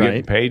 If you're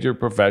getting paid, you're a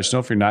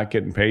professional. If you're not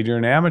getting paid, you're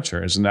an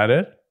amateur. Isn't that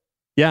it?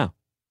 Yeah.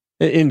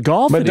 In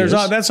golf, but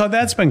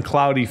that's been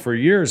cloudy for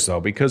years, though,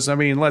 because, I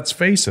mean, let's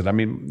face it. I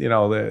mean,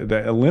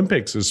 the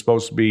Olympics is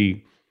supposed to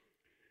be,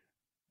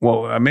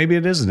 well, maybe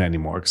it isn't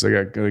anymore because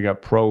they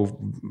got pro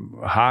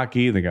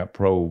hockey, they got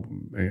pro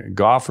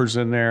golfers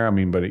in there. I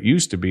mean, but it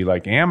used to be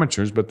like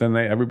amateurs, but then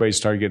everybody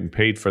started getting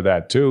paid for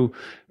that too.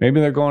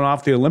 Maybe they're going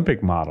off the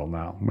Olympic model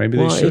now. Maybe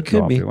they should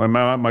go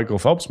off. Michael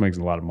Phelps makes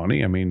a lot of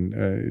money. I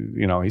mean,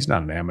 he's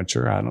not an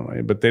amateur. I don't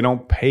know, but they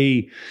don't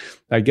pay.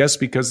 I guess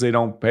because they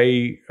don't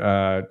pay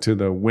to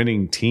the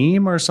winning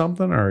team or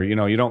something, or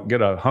you don't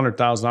get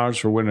 $100,000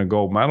 for winning a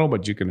gold medal,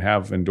 but you can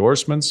have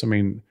endorsements. I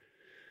mean.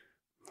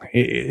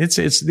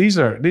 These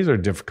are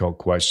difficult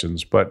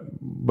questions, but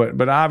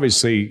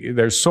obviously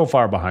they're so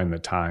far behind the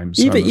times.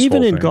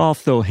 Even in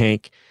golf, though,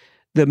 Hank,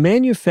 the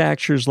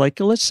manufacturers, like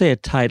let's say a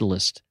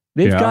Titleist,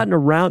 they've gotten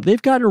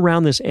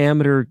around this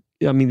amateur.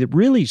 I mean, the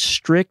really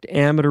strict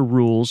amateur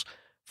rules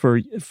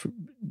for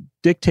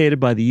dictated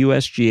by the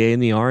USGA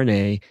and the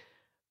R&A.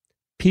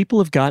 People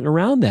have gotten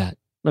around that.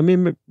 I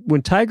mean,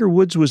 when Tiger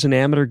Woods was an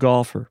amateur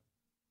golfer,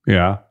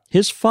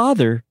 his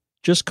father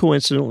just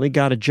coincidentally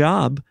got a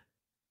job.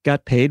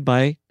 Got paid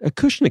by a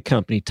cushioning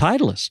company,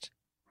 Titleist,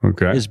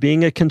 as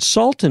being a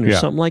consultant or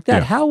something like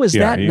that. Yeah. How is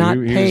that not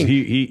paying?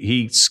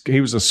 He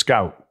was a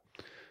scout.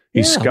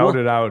 He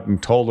scouted out and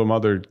told them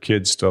other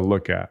kids to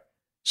look at.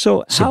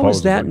 So how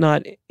is that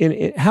not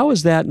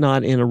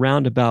in a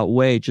roundabout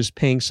way just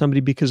paying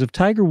somebody? Because if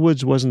Tiger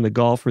Woods wasn't the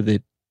golfer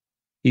that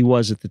he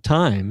was at the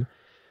time,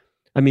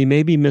 I mean,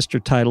 maybe Mr.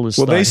 Titleist.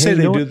 Well, they say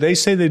They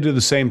say they do the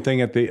same thing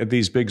at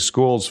these big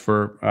schools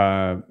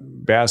for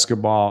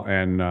basketball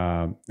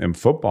and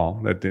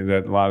football. That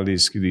a lot of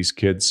these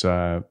kids'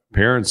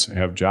 parents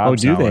have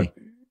jobs. Oh, do they?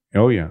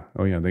 Oh yeah.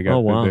 They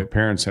got the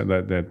parents have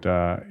that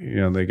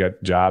they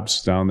got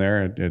jobs down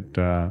there at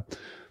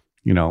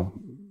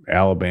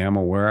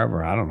Alabama,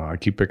 wherever. I don't know. I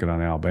keep picking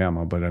on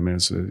Alabama, but I mean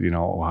it's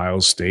Ohio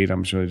State.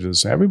 I'm sure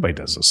everybody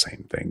does the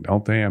same thing,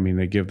 don't they? I mean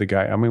they give the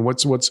guy. I mean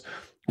what's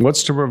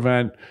to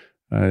prevent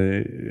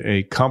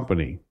a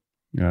company,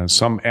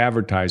 some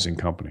advertising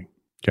company,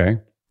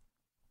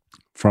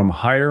 from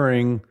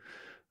hiring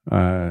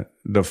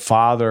the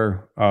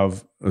father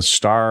of a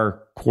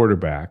star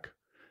quarterback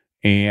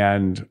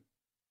and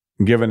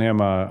giving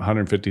him a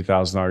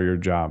 $150,000 a year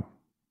job?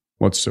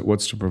 What's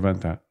to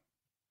prevent that?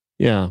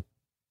 Yeah.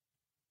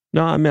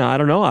 No, I mean, I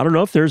don't know. I don't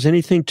know if there's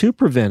anything to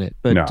prevent it.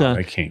 But no,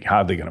 they can't. How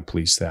are they going to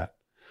police that?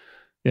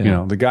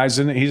 Yeah. The guy's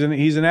he's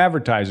an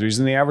advertiser. He's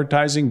in the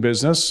advertising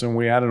business, and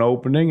we had an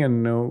opening,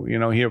 and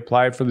he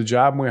applied for the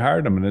job, and we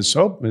hired him. And his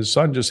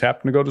son just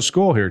happened to go to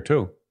school here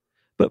too.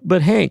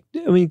 But Hank,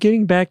 I mean,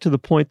 getting back to the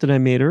point that I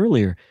made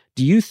earlier,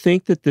 do you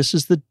think that this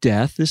is the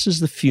death? This is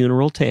the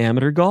funeral to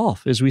amateur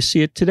golf as we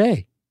see it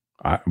today?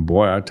 I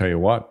tell you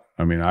what.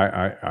 I mean,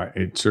 I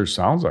it sure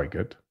sounds like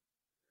it.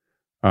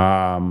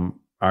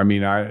 I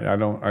mean, I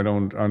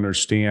don't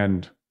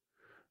understand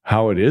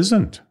how it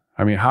isn't.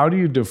 I mean, how do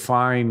you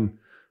define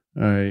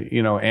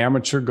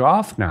amateur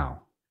golf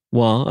now?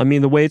 Well, I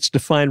mean, the way it's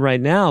defined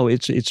right now,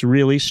 it's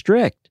really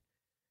strict.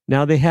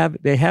 Now they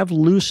have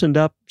loosened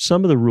up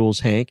some of the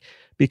rules, Hank,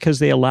 because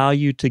they allow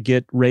you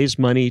to raise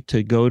money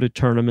to go to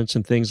tournaments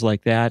and things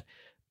like that.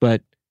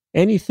 But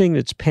anything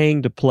that's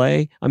paying to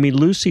play, I mean,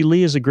 Lucy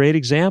Lee is a great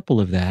example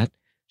of that.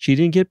 She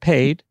didn't get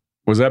paid.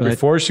 Was that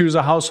before she was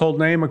a household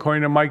name,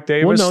 according to Mike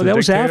Davis? Well, no, that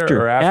was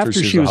after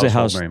she was a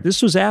household name.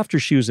 This was after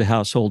she was a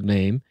household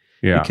name.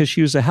 Yeah. Because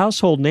she was a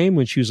household name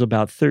when she was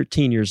about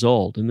 13 years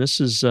old, and this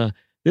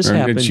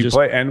happened.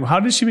 And how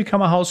did she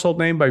become a household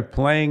name? By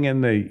playing in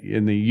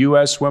the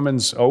U.S.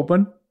 Women's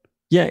Open?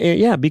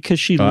 Yeah, because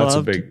she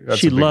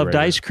loved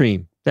ice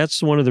cream.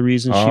 That's one of the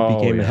reasons she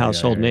became a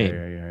household name.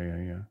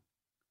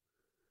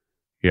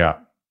 Yeah.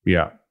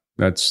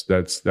 That's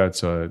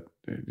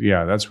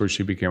where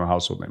she became a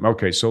household name.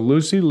 Okay, so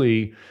Lucy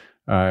Lee,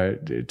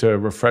 to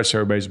refresh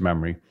everybody's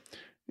memory,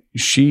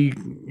 she,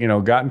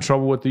 got in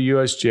trouble with the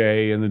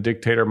USJ and the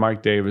dictator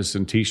Mike Davis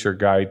and T-shirt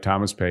guy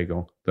Thomas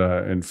Pagel,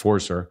 the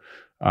enforcer.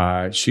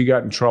 She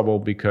got in trouble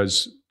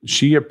because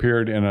she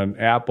appeared in an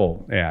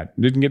Apple ad.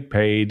 Didn't get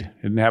paid,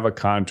 didn't have a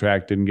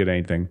contract, didn't get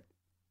anything.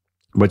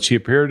 But she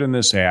appeared in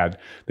this ad.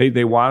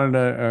 They wanted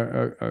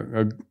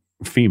a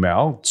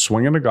female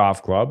swinging a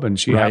golf club, and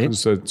she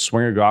happens to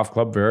swing a golf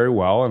club very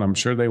well. And I'm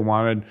sure they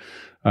wanted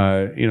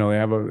They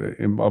have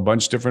a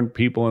bunch of different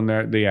people in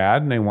the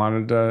ad, and they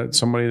wanted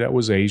somebody that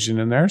was Asian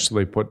in there, so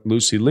they put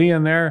Lucy Lee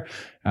in there.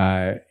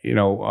 I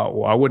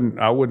wouldn't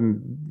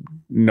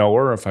know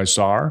her if I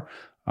saw her.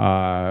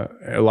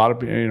 A lot of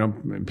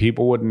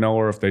people wouldn't know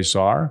her if they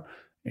saw her.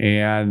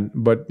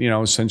 But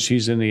since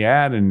she's in the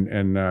ad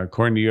and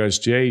according to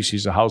USGA,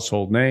 she's a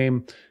household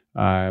name.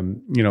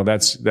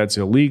 That's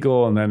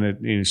illegal. And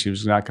then she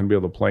was not going to be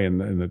able to play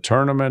in the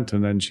tournament.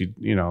 And then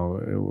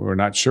we're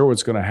not sure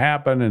what's going to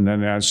happen. And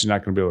then she's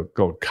not going to be able to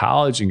go to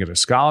college and get a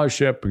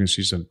scholarship because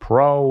she's in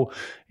pro.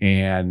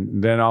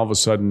 And then all of a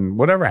sudden,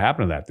 whatever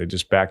happened to that? They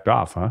just backed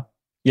off, huh?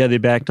 Yeah, they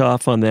backed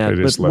off on that.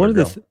 But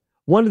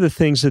one of the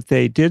things that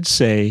they did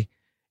say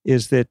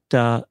is that,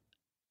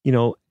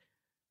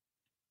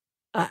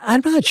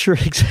 I'm not sure.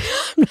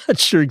 I'm not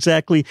sure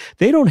exactly.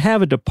 They don't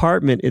have a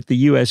department at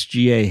the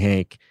USGA,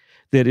 Hank,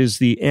 that is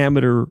the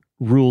amateur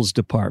rules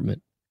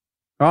department.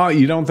 Oh,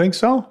 you don't think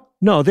so?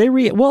 No, they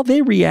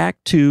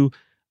react to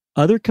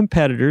other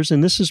competitors,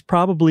 and this is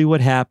probably what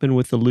happened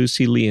with the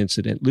Lucy Lee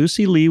incident.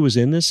 Lucy Lee was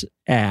in this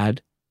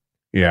ad.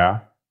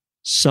 Yeah.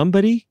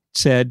 Somebody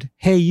said,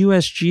 "Hey,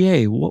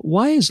 USGA,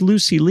 why is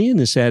Lucy Lee in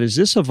this ad? Is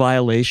this a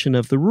violation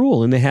of the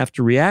rule?" And they have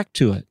to react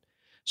to it.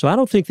 So I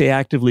don't think they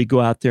actively go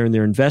out there and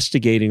they're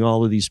investigating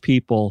all of these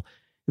people.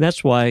 And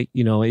that's why,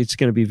 it's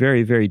going to be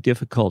very, very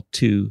difficult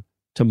to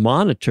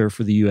monitor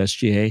for the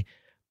USGA.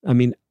 I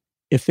mean,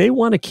 if they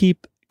want to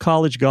keep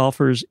college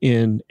golfers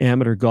in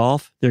amateur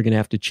golf, they're going to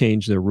have to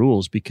change their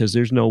rules because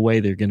there's no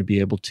way they're going to be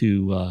able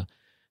to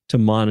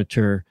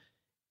monitor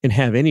and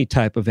have any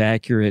type of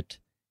accurate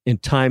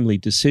and timely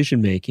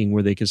decision-making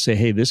where they could say,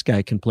 hey, this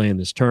guy can play in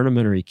this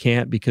tournament or he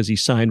can't because he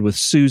signed with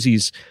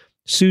Susie's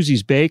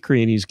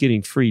Bakery and he's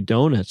getting free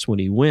donuts when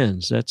he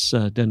wins. That's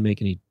doesn't make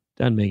any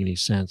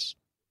sense.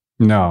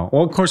 No.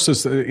 Well, of course,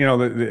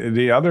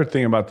 the other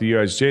thing about the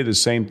USGA, the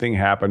same thing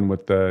happened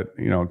with the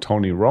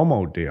Tony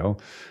Romo deal,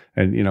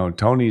 and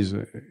Tony's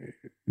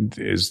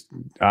is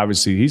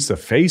obviously he's the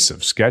face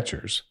of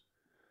Skechers,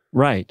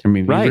 right? I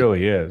mean, he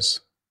really is.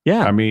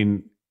 Yeah. I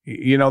mean,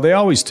 they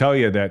always tell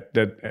you that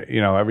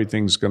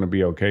everything's going to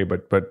be okay,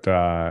 but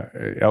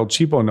El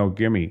Cheapo No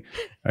Gimme,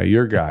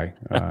 your guy.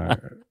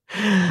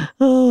 Matt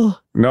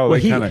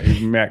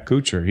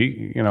Kuchar.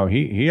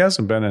 He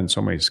hasn't been in so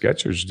many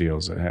Skechers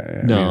deals.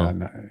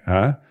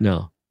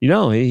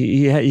 No.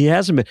 He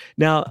hasn't been.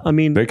 Now, I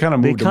mean, they kind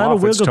of moved him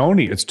off. It's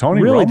Tony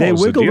really, Romo's they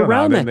wiggled the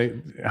around now.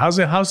 that.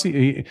 How's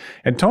he?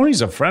 And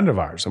Tony's a friend of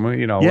ours. I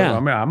mean,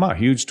 I'm a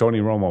huge Tony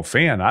Romo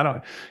fan.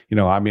 I'm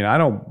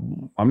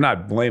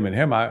not blaming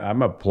him.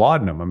 I'm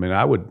applauding him. I mean,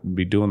 I would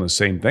be doing the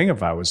same thing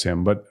if I was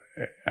him. But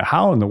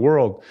how in the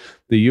world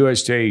the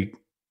USGA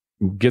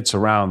gets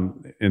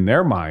around in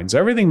their minds?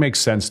 Everything makes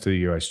sense to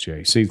the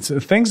USGA. See,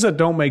 things that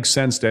don't make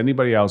sense to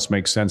anybody else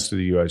make sense to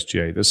the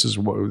USGA. This is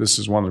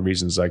one of the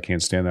reasons I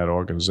can't stand that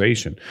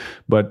organization.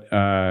 But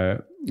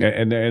and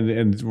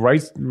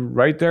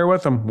right there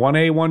with them,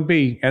 1A,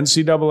 1B,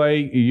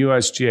 NCAA,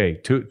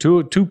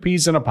 USGA, two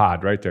peas in a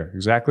pod, right there,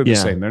 exactly the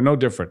same. They're no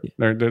different.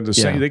 They're the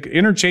same. They,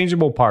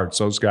 interchangeable parts.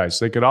 Those guys,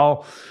 they could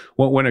all.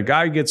 When a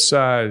guy gets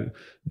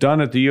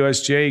done at the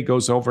USGA, he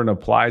goes over and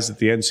applies at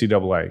the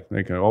NCAA.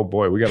 They go, oh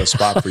boy, we got a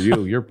spot for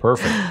you. You're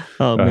perfect.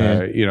 Oh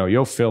man,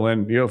 you'll fill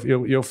in.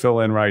 You'll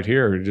fill in right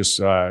here. Just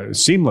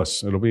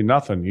seamless. It'll be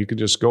nothing. You could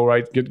just go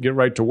right, get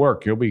right to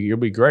work. You'll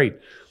be great.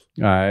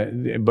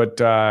 But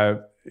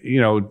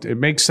it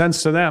makes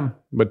sense to them.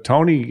 But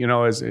Tony,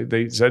 as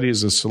they said,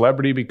 he's a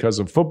celebrity because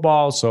of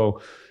football.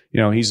 So,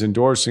 he's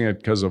endorsing it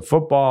because of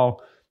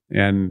football.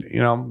 And,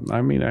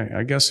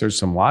 I guess there's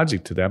some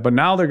logic to that. But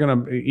now they're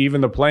going to even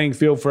the playing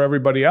field for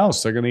everybody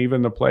else. They're going to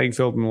even the playing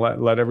field and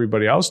let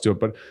everybody else do it.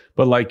 But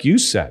like you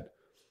said,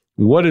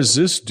 what does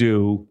this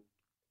do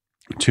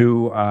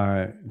to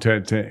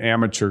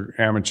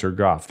amateur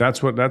golf?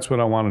 That's what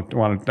I want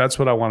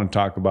to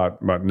talk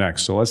about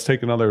next. So let's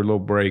take another little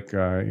break.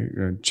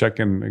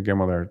 Check in again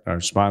with our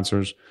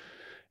sponsors,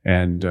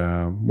 and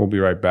we'll be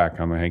right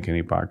back on the Hank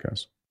Haney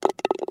Podcast.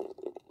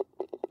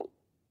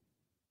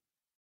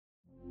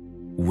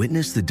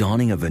 Witness the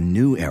dawning of a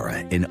new era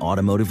in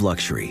automotive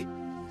luxury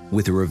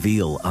with a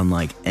reveal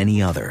unlike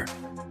any other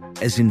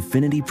as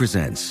Infiniti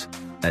presents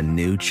a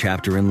new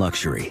chapter in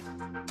luxury,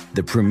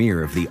 the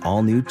premiere of the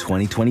all-new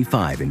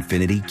 2025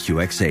 Infiniti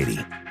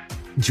QX80.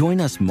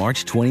 Join us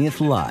March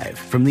 20th live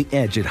from the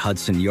Edge at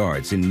Hudson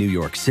Yards in New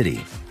York City,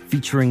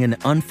 featuring an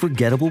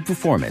unforgettable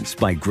performance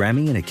by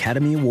Grammy and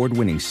Academy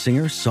Award-winning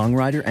singer,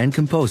 songwriter, and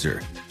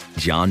composer,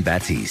 Jon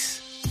Batiste.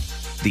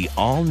 The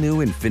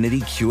all-new Infiniti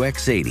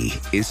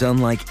QX80 is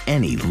unlike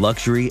any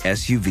luxury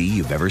SUV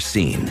you've ever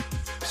seen.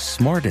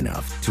 Smart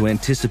enough to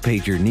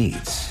anticipate your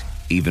needs,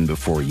 even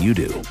before you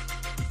do.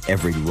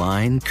 Every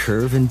line,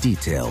 curve, and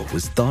detail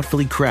was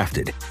thoughtfully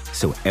crafted,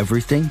 so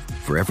everything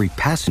for every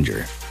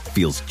passenger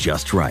feels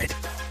just right.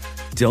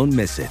 Don't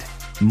miss it.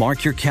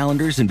 Mark your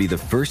calendars and be the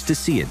first to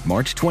see it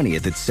March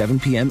 20th at 7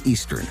 p.m.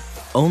 Eastern,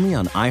 only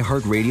on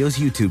iHeartRadio's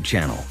YouTube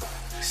channel.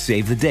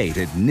 Save the date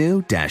at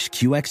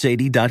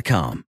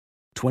new-QX80.com.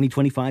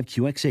 2025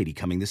 QX80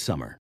 coming this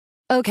summer.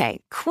 Okay,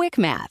 quick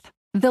math.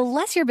 The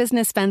less your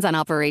business spends on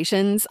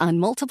operations, on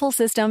multiple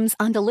systems,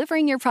 on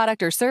delivering your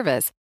product or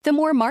service, the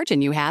more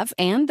margin you have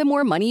and the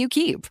more money you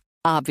keep.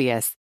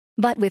 Obvious.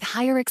 But with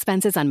higher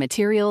expenses on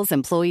materials,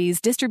 employees,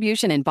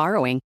 distribution, and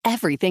borrowing,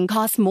 everything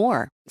costs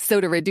more.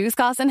 So to reduce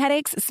costs and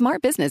headaches,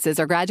 smart businesses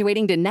are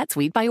graduating to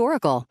NetSuite by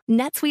Oracle.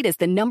 NetSuite is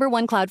the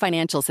 #1 cloud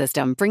financial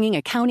system, bringing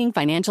accounting,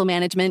 financial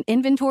management,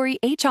 inventory,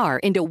 HR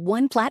into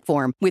one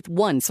platform with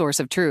one source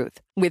of truth.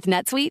 With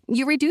NetSuite,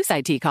 you reduce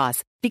IT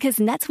costs because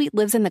NetSuite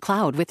lives in the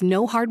cloud with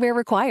no hardware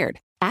required,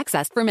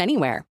 accessed from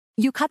anywhere.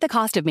 You cut the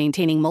cost of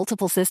maintaining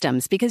multiple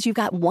systems because you've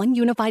got one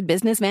unified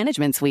business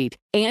management suite.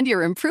 And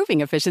you're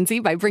improving efficiency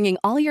by bringing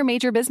all your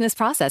major business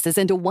processes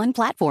into one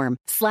platform,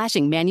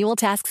 slashing manual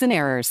tasks and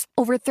errors.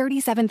 Over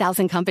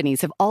 37,000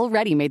 companies have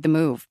already made the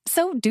move.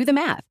 So do the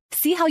math.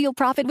 See how you'll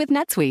profit with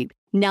NetSuite.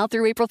 Now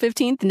through April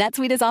 15th,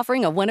 NetSuite is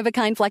offering a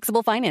one-of-a-kind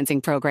flexible financing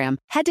program.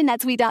 Head to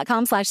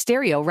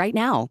netsuite.com/stereo right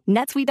now.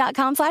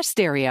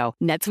 netsuite.com/stereo.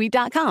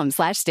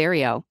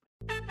 netsuite.com/stereo.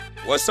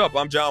 What's up?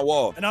 I'm John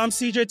Wall. And I'm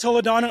CJ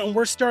Toledano, and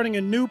we're starting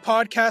a new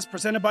podcast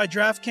presented by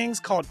DraftKings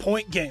called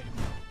Point Game.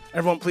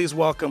 Everyone, please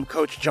welcome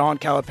Coach John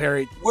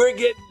Calipari. We're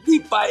getting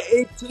beat by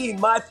 18.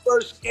 My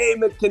first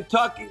game in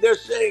Kentucky, they're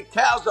saying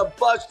Cal's a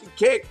bust. He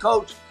can't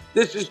coach.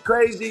 This is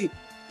crazy.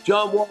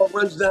 John Wall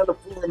runs down the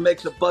floor and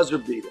makes a buzzer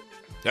beater.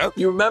 Yep.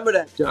 You remember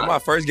that, John? That's my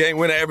first game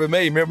winner I ever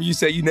made. Remember you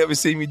said you never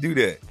see me do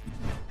that.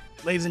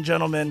 Ladies and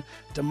gentlemen,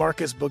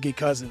 DeMarcus Boogie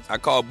Cousins. I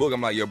called Book.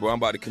 I'm like, yo, bro, I'm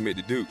about to commit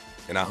to Duke.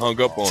 And I hung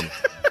up on him.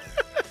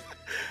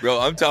 Bro,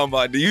 I'm talking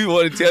about, do you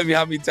want to tell me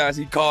how many times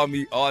he called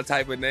me all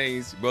type of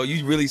names? Bro,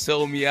 you really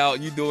sold me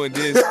out. You doing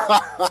this.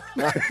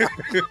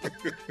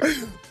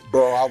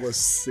 Bro, I was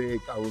sick.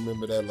 I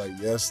remember that like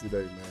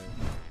yesterday, man.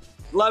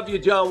 Love you,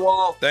 John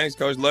Wall. Thanks,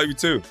 Coach. Love you,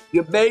 too.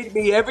 You made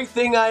me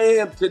everything I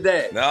am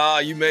today. Nah,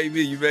 you made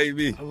me. You made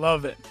me. I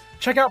love it.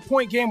 Check out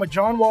Point Game with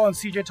John Wall and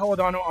CJ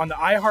Toledano on the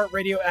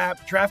iHeartRadio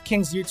app,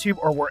 DraftKings YouTube,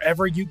 or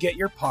wherever you get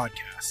your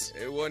podcasts.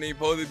 It wasn't even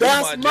supposed to be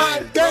That's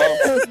my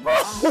game, bro.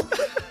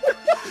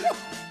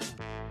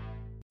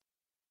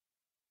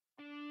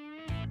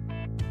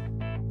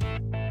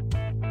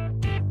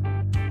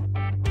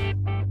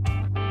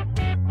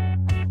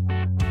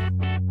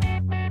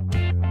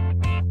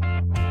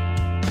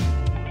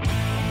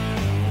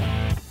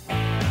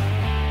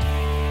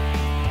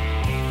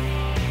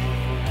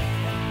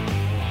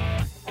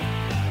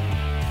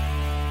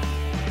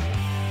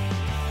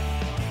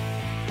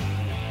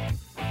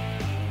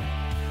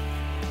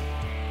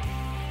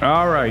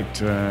 All right,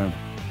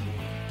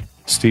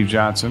 Steve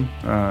Johnson,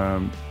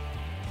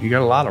 you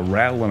got a lot of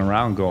rattling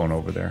around going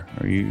over there.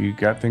 You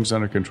got things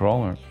under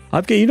control? Or?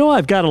 I've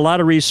got a lot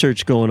of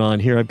research going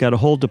on here. I've got a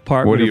whole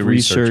department of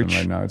research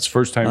right now. It's the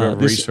first time I've ever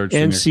researched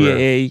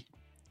NCAA,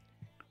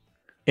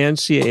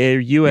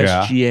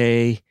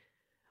 USGA. Yeah.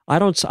 I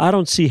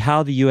don't see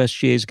how the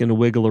USGA is going to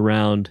wiggle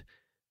around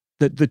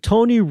the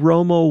Tony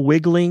Romo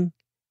wiggling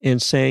and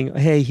saying,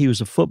 hey, he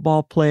was a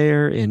football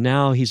player and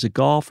now he's a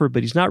golfer,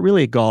 but he's not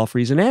really a golfer.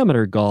 He's an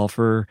amateur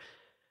golfer.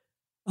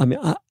 I mean,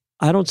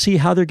 I don't see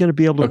how they're going to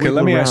be able to wiggle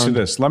around.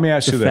 Let me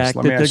ask you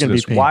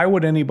this. Why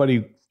would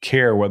anybody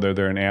care whether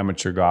they're an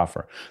amateur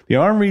golfer? The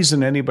only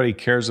reason anybody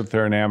cares if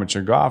they're an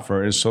amateur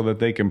golfer is so that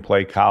they can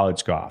play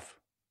college golf.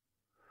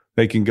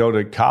 They can go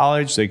to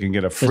college. They can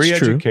get a free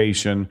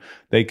education.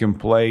 They can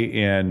play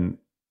in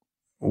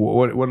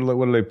what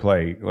do they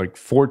play? Like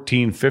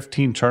 14,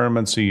 15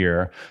 tournaments a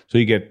year. So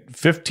you get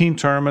 15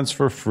 tournaments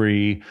for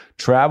free,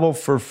 travel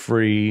for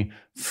free,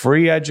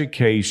 free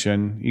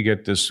education. You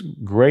get this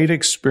great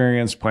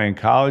experience playing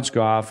college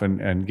golf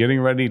and getting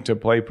ready to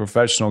play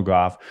professional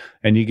golf,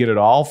 and you get it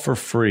all for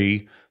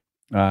free.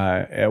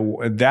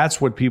 That's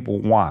what people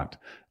want.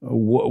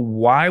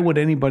 Why would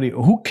anybody?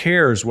 Who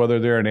cares whether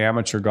they're an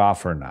amateur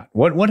golfer or not?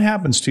 What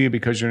happens to you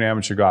because you're an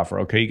amateur golfer?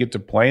 Okay, you get to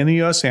play in the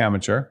U.S.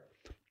 Amateur.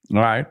 All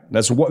right,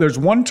 there's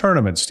one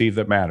tournament, Steve,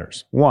 that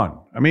matters. One.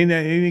 I mean,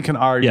 you can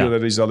argue that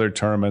these other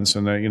tournaments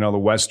and the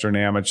Western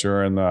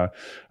Amateur and the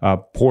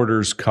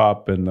Porter's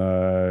Cup and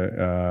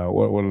the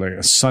what are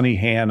they? Sunny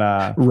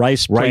Hannah,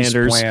 Rice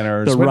planters,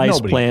 the rice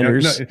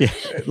planters.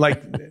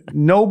 Like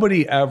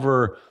nobody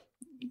ever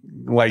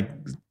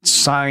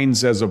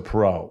signs as a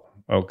pro.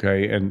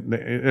 Okay, and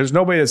there's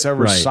nobody that's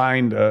ever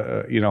signed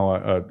a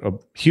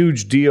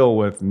huge deal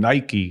with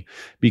Nike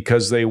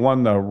because they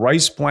won the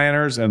Rice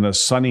Planters and the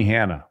Sunny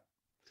Hannah.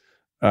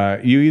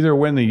 You either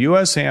win the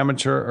U.S.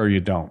 Amateur or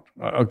you don't.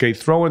 Okay,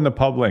 throw in the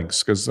Pub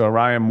Links because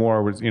Ryan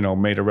Moore was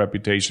made a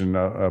reputation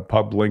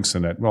Pub Links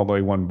in it. Although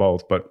he won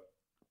both, but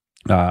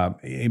there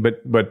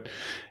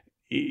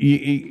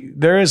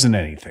isn't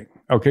anything.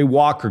 Okay,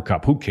 Walker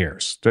Cup. Who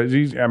cares?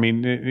 Does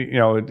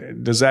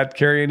that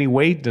carry any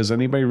weight? Does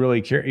anybody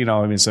really care?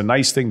 It's a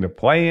nice thing to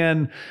play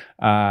in.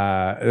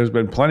 There's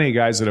been plenty of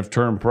guys that have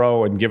turned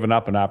pro and given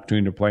up an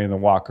opportunity to play in the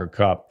Walker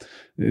Cup.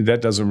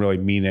 That doesn't really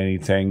mean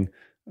anything.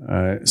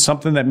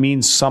 Something that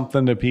means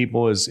something to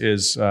people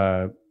is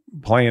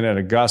playing at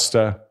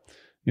Augusta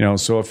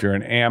So if you're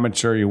an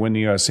amateur, you win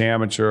the U.S.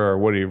 Amateur, or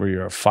whatever,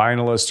 you're a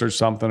finalist or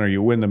something, or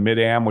you win the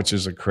Mid-Am, which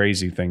is a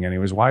crazy thing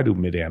anyways. Why do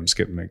Mid-Ams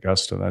get in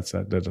Augusta?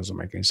 That doesn't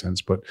make any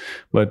sense. But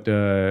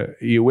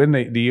you win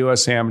the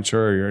U.S.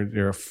 Amateur,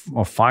 you're a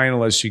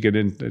finalist, you get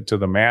into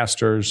the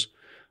Masters,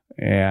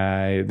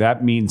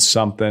 that means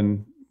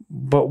something.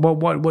 But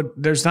what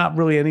there's not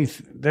really any,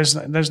 there's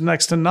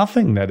next to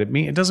nothing that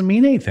it doesn't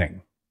mean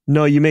anything.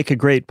 No, you make a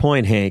great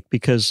point, Hank,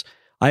 because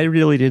I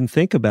really didn't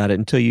think about it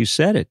until you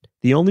said it.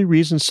 The only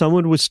reason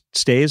someone would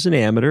stay as an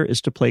amateur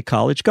is to play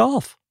college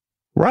golf.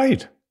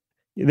 Right.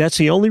 That's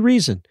the only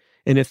reason.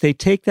 And if they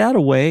take that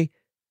away,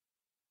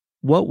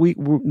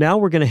 now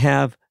we're going to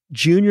have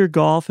junior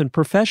golf and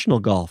professional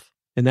golf,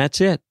 and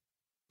that's it.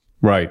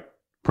 Right.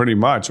 Pretty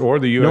much. Or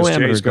the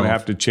USGA is going to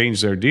have to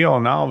change their deal.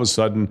 And now all of a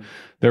sudden,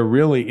 there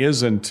really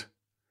isn't.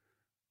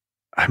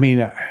 I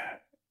mean,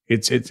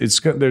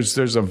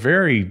 there's a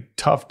very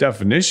tough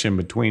definition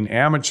between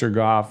amateur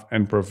golf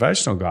and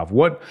professional golf.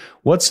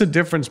 What's the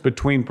difference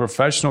between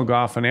professional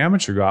golf and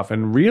amateur golf?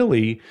 And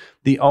really,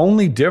 the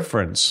only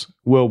difference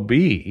will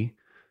be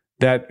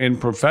that in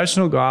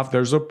professional golf,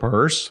 there's a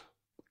purse,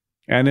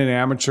 and in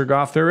amateur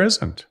golf, there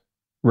isn't.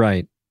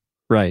 Right.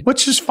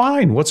 Which is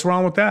fine. What's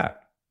wrong with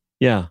that?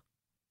 Yeah.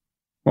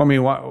 Well, I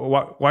mean,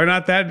 why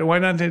not that? Why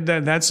not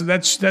that?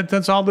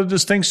 That's all the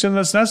distinction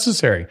that's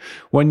necessary.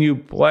 When you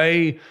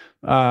play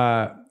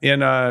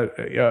in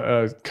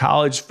a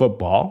college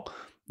football,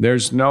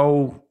 there's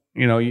no,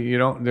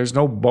 there's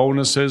no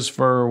bonuses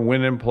for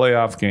winning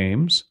playoff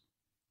games.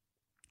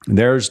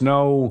 There's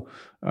no,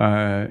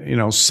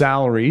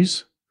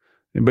 salaries,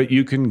 but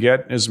you can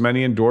get as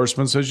many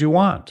endorsements as you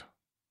want.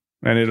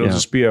 And it'll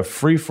just be a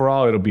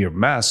free-for-all. It'll be a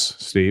mess,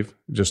 Steve,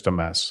 just a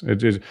mess.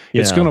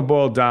 It's going to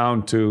boil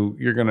down to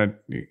you're going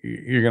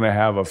to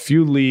have a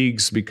few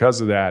leagues because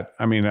of that.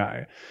 I mean,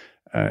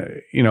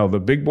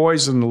 the big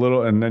boys and the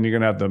little, and then you're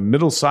going to have the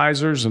middle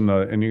sizers and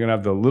you're going to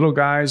have the little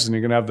guys and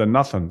you're going to have the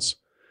nothings.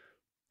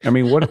 I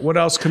mean, what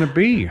else can it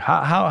be?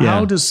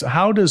 How does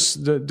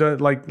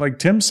like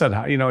Tim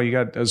said, you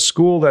got a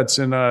school that's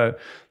in an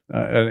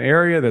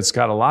area that's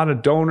got a lot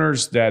of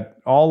donors that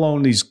all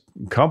own these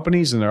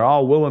companies, and they're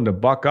all willing to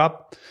buck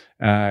up,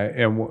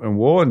 and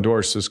we'll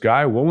endorse this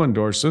guy. We'll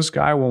endorse this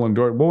guy. We'll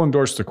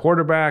endorse the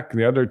quarterback.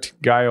 The other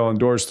guy will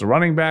endorse the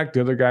running back.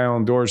 The other guy will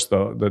endorse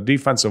the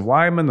defensive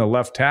lineman, the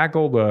left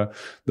tackle, the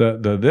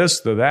this,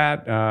 the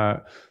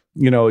that.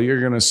 You're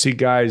going to see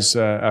guys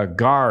a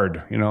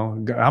guard.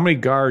 How many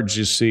guards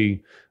you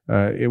see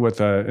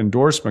with an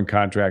endorsement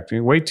contract?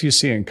 And wait till you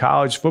see in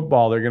college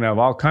football, they're going to have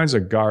all kinds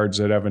of guards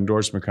that have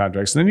endorsement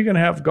contracts. And then you're going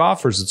to have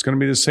golfers. It's going to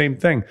be the same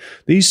thing.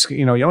 These,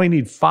 you only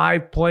need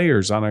 5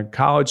 players on a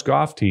college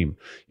golf team.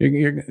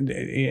 You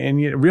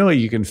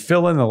can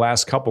fill in the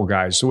last couple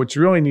guys. So what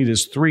you really need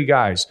is 3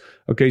 guys.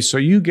 Okay, so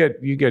you get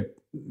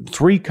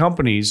 3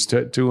 companies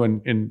to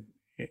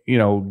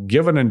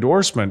give an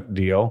endorsement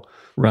deal.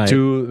 Right.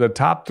 To the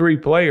top 3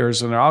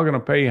 players, and they're all going to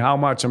pay how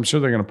much? I'm sure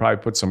they're going to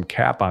probably put some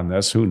cap on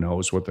this. Who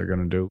knows what they're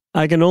going to do?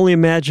 I can only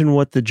imagine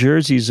what the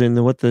jerseys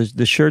and what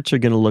the shirts are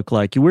going to look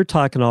like. You were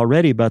talking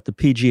already about the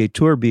PGA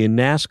Tour being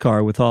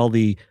NASCAR with all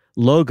the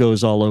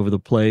logos all over the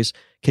place.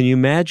 Can you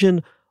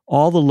imagine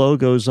all the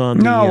logos on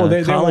they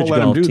college won't let golf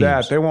them do teams?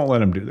 that. They won't let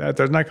them do that.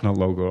 They're not going to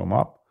logo them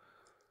up.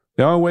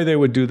 The only way they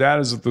would do that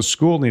is if the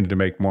school needed to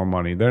make more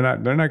money. They're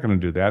not going to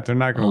do that. They're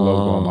not going to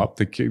logo them up.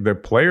 The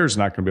player's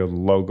not going to be able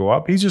to logo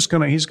up. He's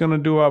going to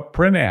do a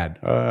print ad.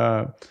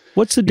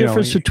 What's the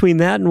difference between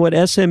that and what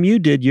SMU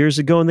did years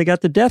ago, and they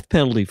got the death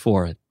penalty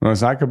for it? Well,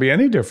 it's not going to be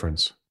any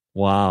difference.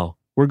 Wow.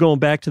 We're going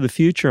back to the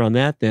future on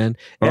that then.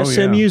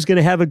 SMU is going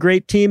to have a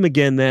great team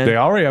again then. They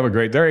already have a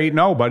great. They're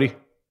 8-0, buddy.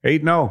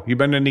 8-0. You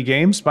been to any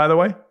games, by the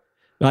way?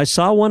 I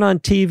saw one on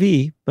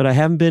TV, but I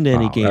haven't been to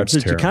any games.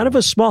 It's kind of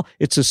a small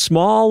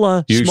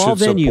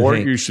venue.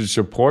 You should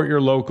support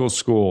your local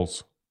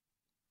schools.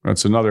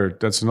 That's another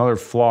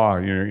flaw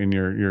in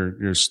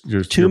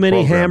your too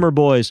many hammer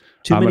boys.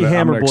 Too many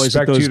hammer boys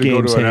at those games. I'm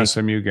going to expect you to go to an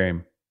SMU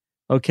game.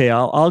 Okay,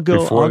 I'll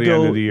go before the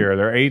end of the year.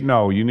 They're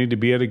 8-0. You need to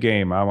be at a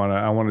game. I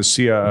want to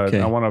see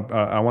I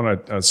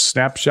want a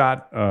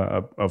snapshot,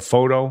 a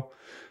photo.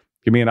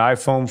 Give me an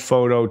iPhone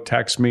photo.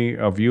 Text me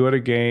of you at a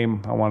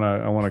game. I want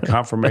a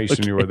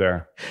confirmation you were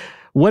there.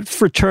 What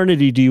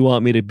fraternity do you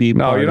want me to be?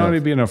 No, you don't need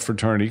to be in a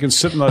fraternity. You can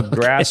sit in the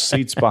grass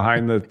seats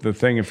behind the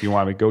thing if you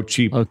want to. Go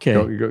cheap. Okay.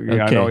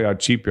 I know how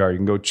cheap you are. You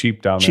can go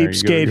cheap down there.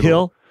 Cheapskate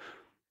Hill.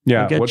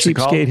 Yeah, I got what's it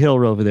called? Cheapskate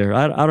Hill over there.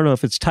 I don't know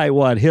if it's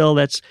Tightwad Hill.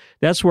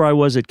 That's where I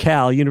was at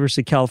Cal.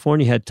 University of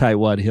California had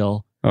Tightwad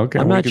Hill. Okay,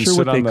 I'm not sure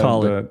what they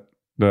call it.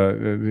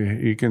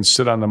 You can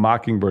sit on the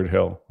Mockingbird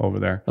Hill over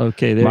there.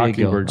 Okay, there you go.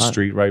 Mockingbird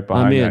Street right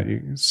behind that. You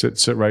can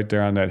sit right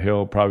there on that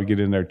hill. Probably get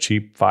in there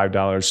cheap,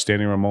 $5,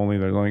 standing room only.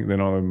 They don't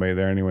have anybody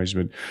there anyways.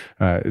 But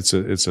it's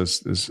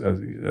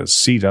a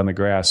seat on the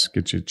grass.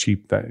 Get you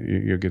cheap. That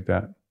you'll get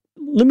that.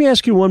 Let me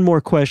ask you one more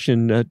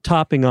question.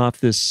 Topping off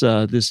this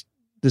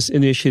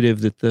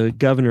initiative that the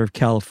governor of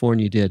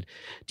California did,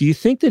 do you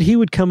think that he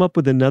would come up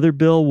with another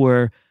bill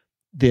where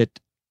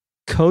that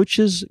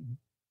coaches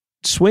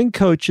swing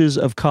coaches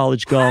of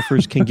college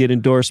golfers can get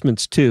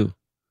endorsements too.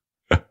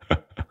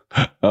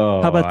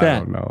 Oh, how about that? I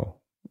don't know.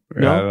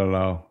 No? I don't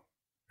know.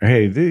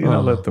 Hey,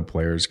 let the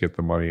players get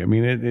the money. I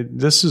mean,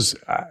 this is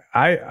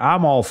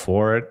I'm all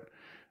for it.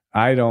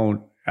 I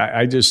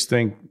just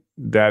think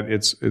that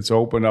it's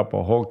opened up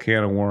a whole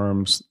can of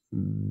worms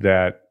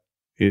that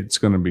it's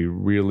going to be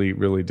really,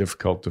 really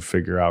difficult to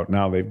figure out.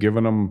 Now they've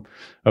given them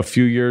a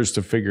few years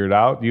to figure it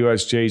out.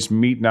 USJ's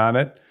meeting on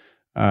it,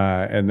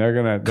 and they're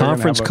going to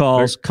conference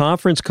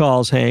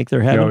calls. Hank,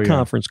 they're having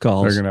conference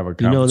calls. They're going to have a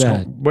conference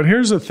call. But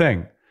here's the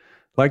thing,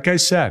 like I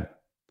said,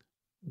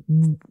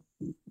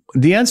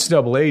 the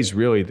NCAA is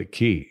really the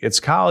key. It's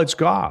college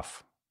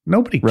golf.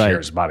 Nobody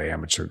cares about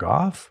amateur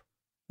golf.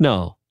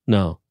 No.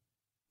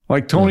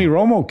 Like Tony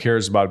Romo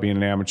cares about being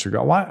an amateur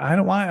golf. Why?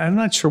 I'm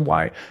not sure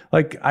why.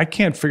 Like, I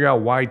can't figure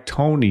out why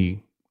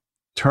Tony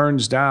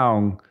turns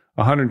down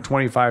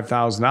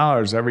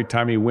 $125,000 every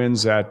time he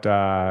wins at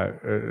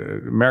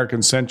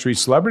American Century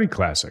Celebrity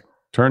Classic.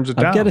 Turns it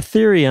down. I've got a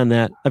theory on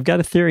that.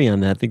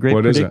 The great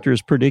predictor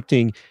is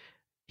predicting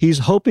he's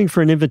hoping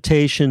for an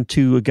invitation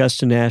to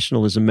Augusta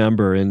National as a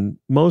member, and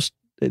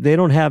they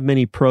don't have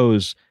many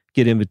pros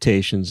get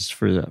invitations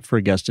for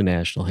Augusta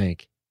National,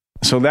 Hank.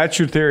 So that's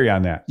your theory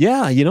on that?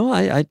 Yeah,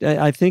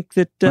 I think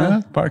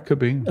that part could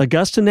be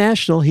Augusta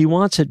National. He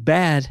wants it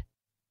bad.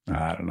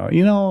 I don't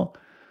know.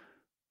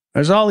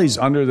 There's all these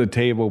under the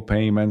table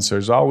payments.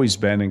 There's always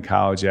been in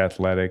college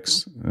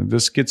athletics.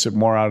 This gets it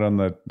more out on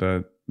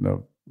the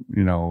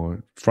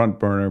front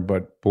burner.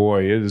 But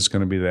boy, it is going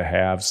to be the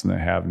haves and the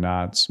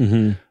have-nots.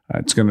 Mm-hmm.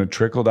 It's going to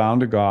trickle down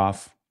to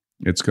golf.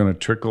 It's going to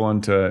trickle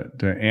into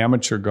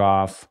amateur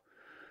golf.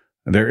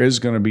 There is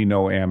going to be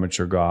no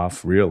amateur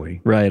golf, really.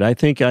 Right. I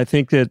think that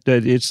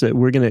it's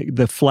that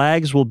the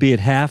flags will be at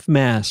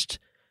half-mast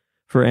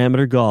for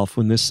amateur golf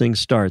when this thing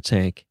starts,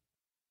 Hank.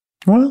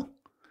 Well,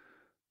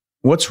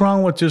 what's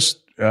wrong with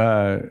just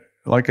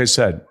like I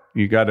said,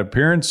 you got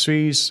appearance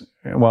fees.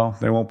 Well,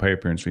 they won't pay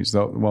appearance fees.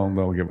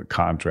 They'll give a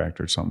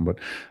contract or something. But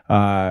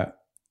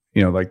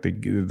like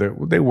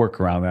they work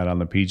around that on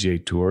the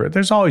PGA Tour.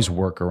 There's always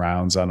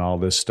workarounds on all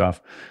this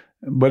stuff.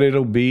 But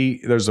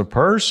there's a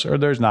purse or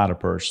there's not a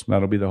purse.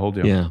 That'll be the whole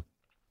deal.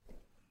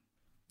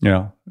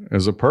 Yeah.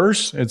 There's a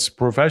purse, it's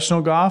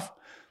professional golf,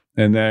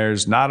 and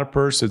there's not a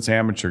purse, it's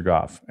amateur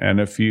golf. And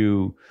if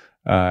you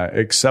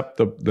accept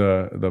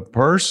the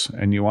purse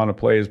and you want to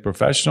play as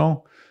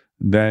professional,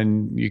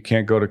 then you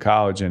can't go to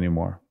college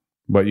anymore.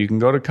 But you can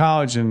go to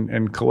college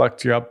and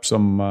collect you up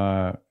some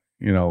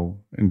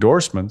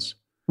endorsements.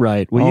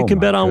 Right. Well, you can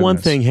bet on one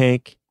thing,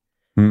 Hank.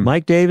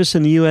 Mike Davis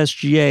in the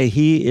USGA,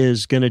 he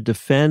is going to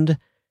defend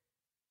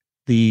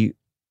the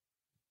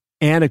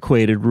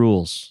antiquated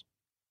rules.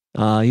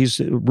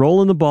 He's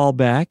rolling the ball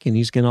back, and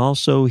he's going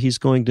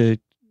to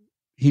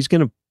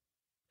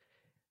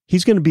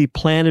be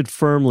planted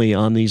firmly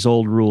on these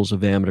old rules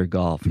of amateur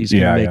golf. He's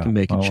going to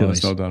make a choice.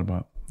 There's no doubt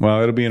about it.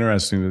 Well, it'll be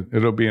interesting.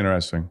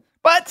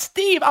 But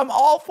Steve, I'm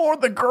all for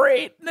the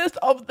greatness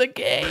of the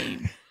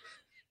game.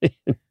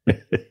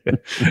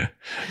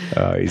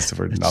 He's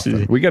for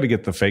nothing. We got to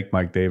get the fake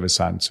Mike Davis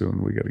on soon.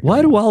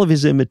 Why do all of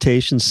his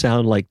imitations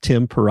sound like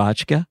Tim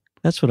Parachka?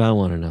 That's what I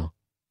want to know.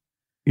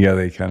 Yeah,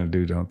 they kind of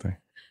do, don't they?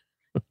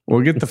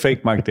 We'll get the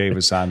fake Mike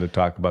Davis on to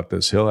talk about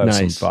this. He'll have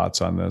some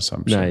thoughts on this,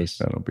 I'm sure. Nice.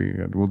 That'll be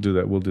good. We'll do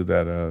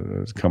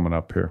that coming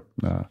up here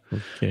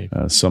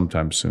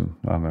sometime soon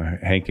on the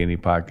Hank Haney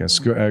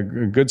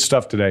podcast. Good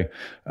stuff today.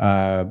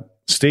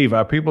 Steve,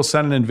 are people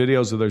sending in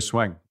videos of their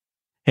swing?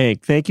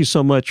 Hank, thank you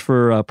so much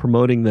for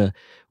promoting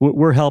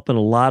we're helping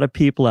a lot of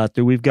people out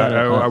there. We've got.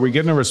 Are we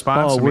getting a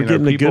response? We're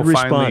getting a good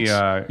response.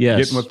 Yes.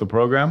 Getting with the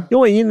program?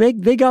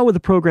 They got with the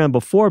program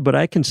before, but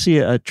I can see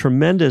a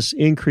tremendous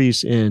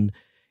increase in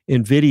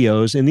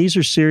videos. And these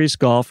are serious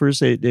golfers.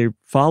 They're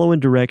following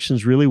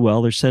directions really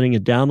well. They're sending a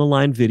down the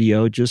line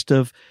video just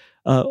of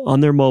on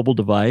their mobile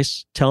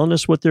device, telling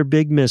us what their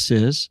big miss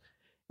is.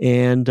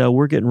 And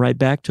we're getting right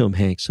back to them,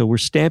 Hank. So we're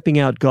stamping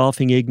out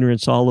golfing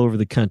ignorance all over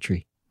the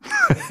country.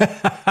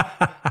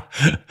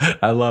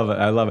 I love it.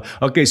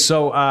 Okay,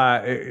 so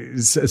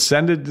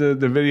send it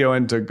the video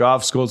into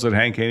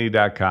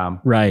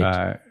golfschools@hankhaney.com.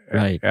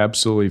 Right.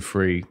 Absolutely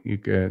free.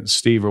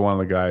 Steve or one of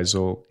the guys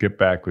will get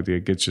back with you,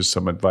 get you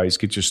some advice,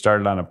 get you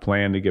started on a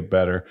plan to get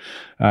better.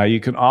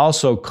 You can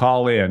also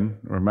call in.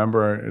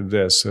 Remember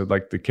this,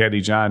 like the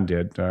Caddy John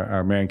did,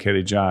 our man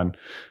Caddy John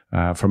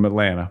from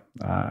Atlanta,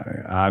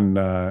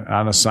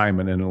 on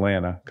assignment in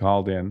Atlanta,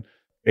 called in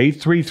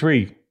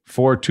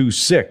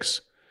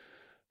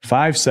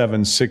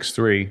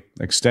 833-426-5763,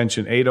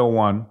 extension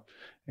 801.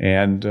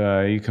 And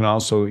you can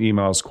also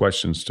email us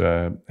questions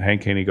to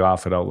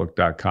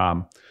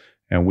hankhaneygolf@outlook.com,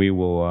 and we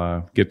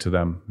will get to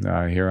them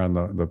here on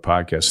the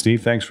podcast.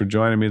 Steve, thanks for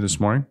joining me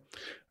this morning.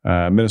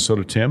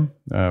 Minnesota Tim,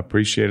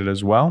 appreciate it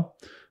as well.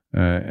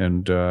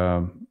 And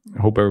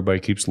hope everybody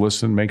keeps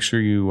listening. Make sure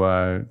you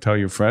tell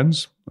your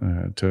friends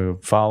to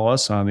follow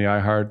us on the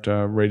iHeart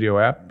Radio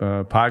app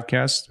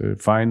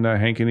podcast. Find the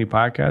Hank Haney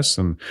podcast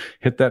and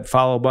hit that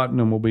follow button,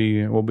 and we'll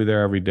be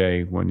there every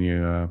day when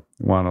you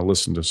want to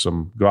listen to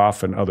some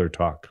golf and other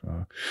talk.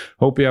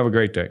 Hope you have a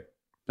great day.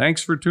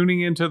 Thanks for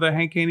tuning into the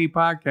Hank Haney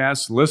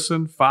podcast.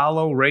 Listen,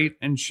 follow, rate,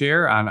 and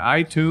share on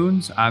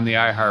iTunes, on the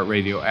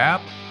iHeartRadio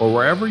app, or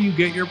wherever you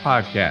get your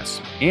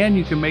podcasts. And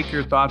you can make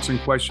your thoughts and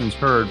questions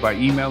heard by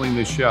emailing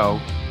the show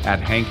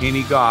at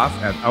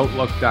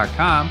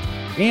hankhaneygolf@outlook.com.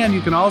 And you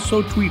can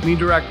also tweet me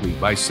directly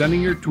by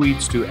sending your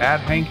tweets to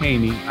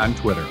 @HankHaney on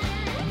Twitter.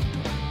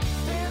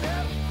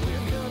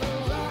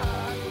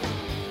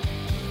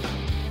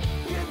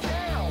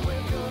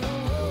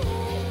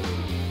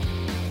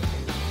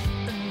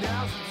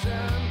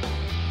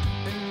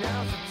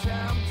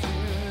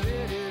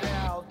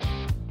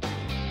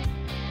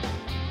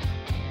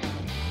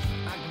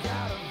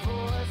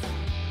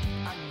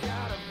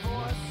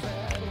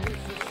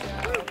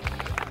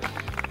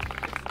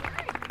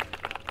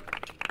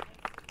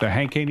 The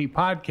Hank Haney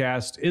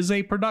Podcast is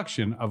a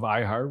production of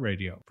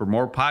iHeartRadio. For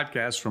more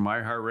podcasts from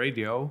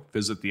iHeartRadio,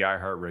 visit the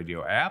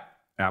iHeartRadio app,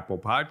 Apple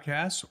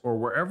Podcasts, or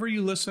wherever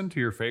you listen to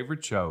your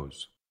favorite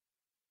shows.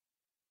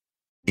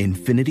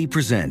 Infinity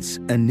presents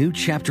a new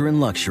chapter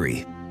in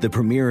luxury, the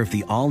premiere of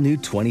the all-new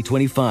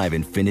 2025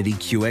 Infinity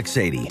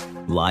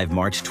QX80, live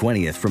March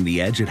 20th from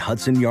the Edge at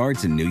Hudson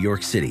Yards in New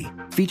York City,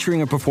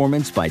 featuring a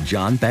performance by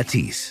John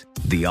Batiste.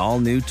 The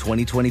all-new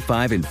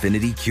 2025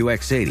 Infinity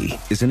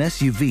QX80 is an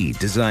SUV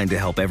designed to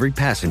help every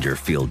passenger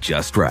feel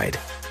just right.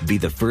 Be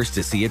the first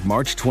to see it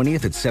March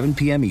 20th at 7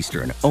 p.m.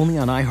 Eastern, only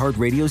on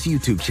iHeartRadio's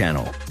YouTube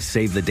channel.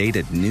 Save the date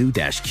at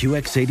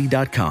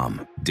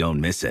new-QX80.com. Don't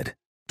miss it.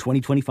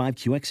 2025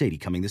 QX80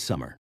 coming this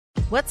summer.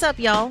 What's up,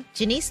 y'all?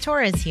 Janice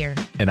Torres here.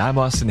 And I'm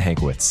Austin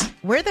Hankwitz.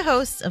 We're the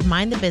hosts of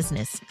Mind the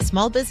Business,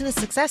 Small Business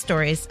Success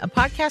Stories, a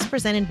podcast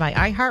presented by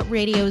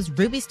iHeartRadio's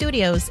Ruby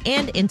Studios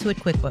and Intuit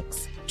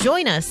QuickBooks.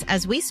 Join us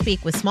as we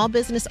speak with small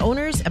business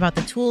owners about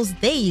the tools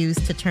they use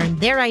to turn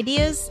their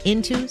ideas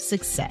into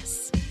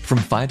success. From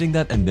finding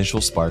that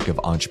initial spark of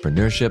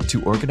entrepreneurship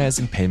to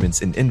organizing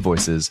payments and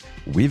invoices,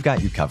 we've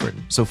got you covered.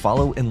 So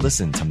follow and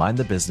listen to Mind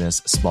the Business,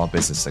 Small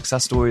Business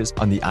Success Stories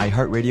on the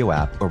iHeartRadio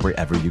app or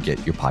wherever you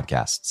get your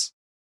podcasts.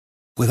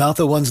 Without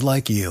the ones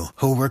like you,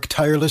 who work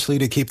tirelessly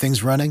to keep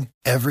things running,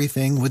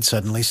 everything would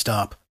suddenly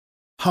stop.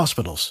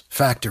 Hospitals,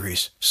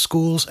 factories,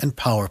 schools, and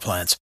power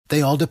plants,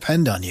 they all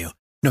depend on you.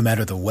 No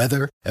matter the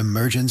weather,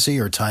 emergency,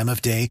 or time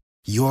of day,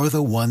 you're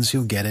the ones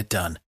who get it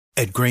done.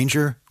 At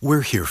Grainger,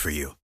 we're here for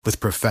you with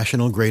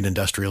professional-grade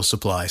industrial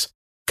supplies.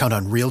 Count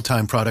on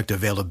real-time product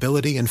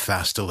availability and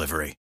fast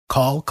delivery.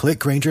 Call, click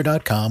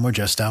Grainger.com, or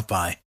just stop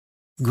by.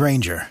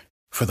 Grainger,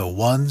 for the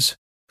ones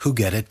who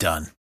get it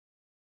done.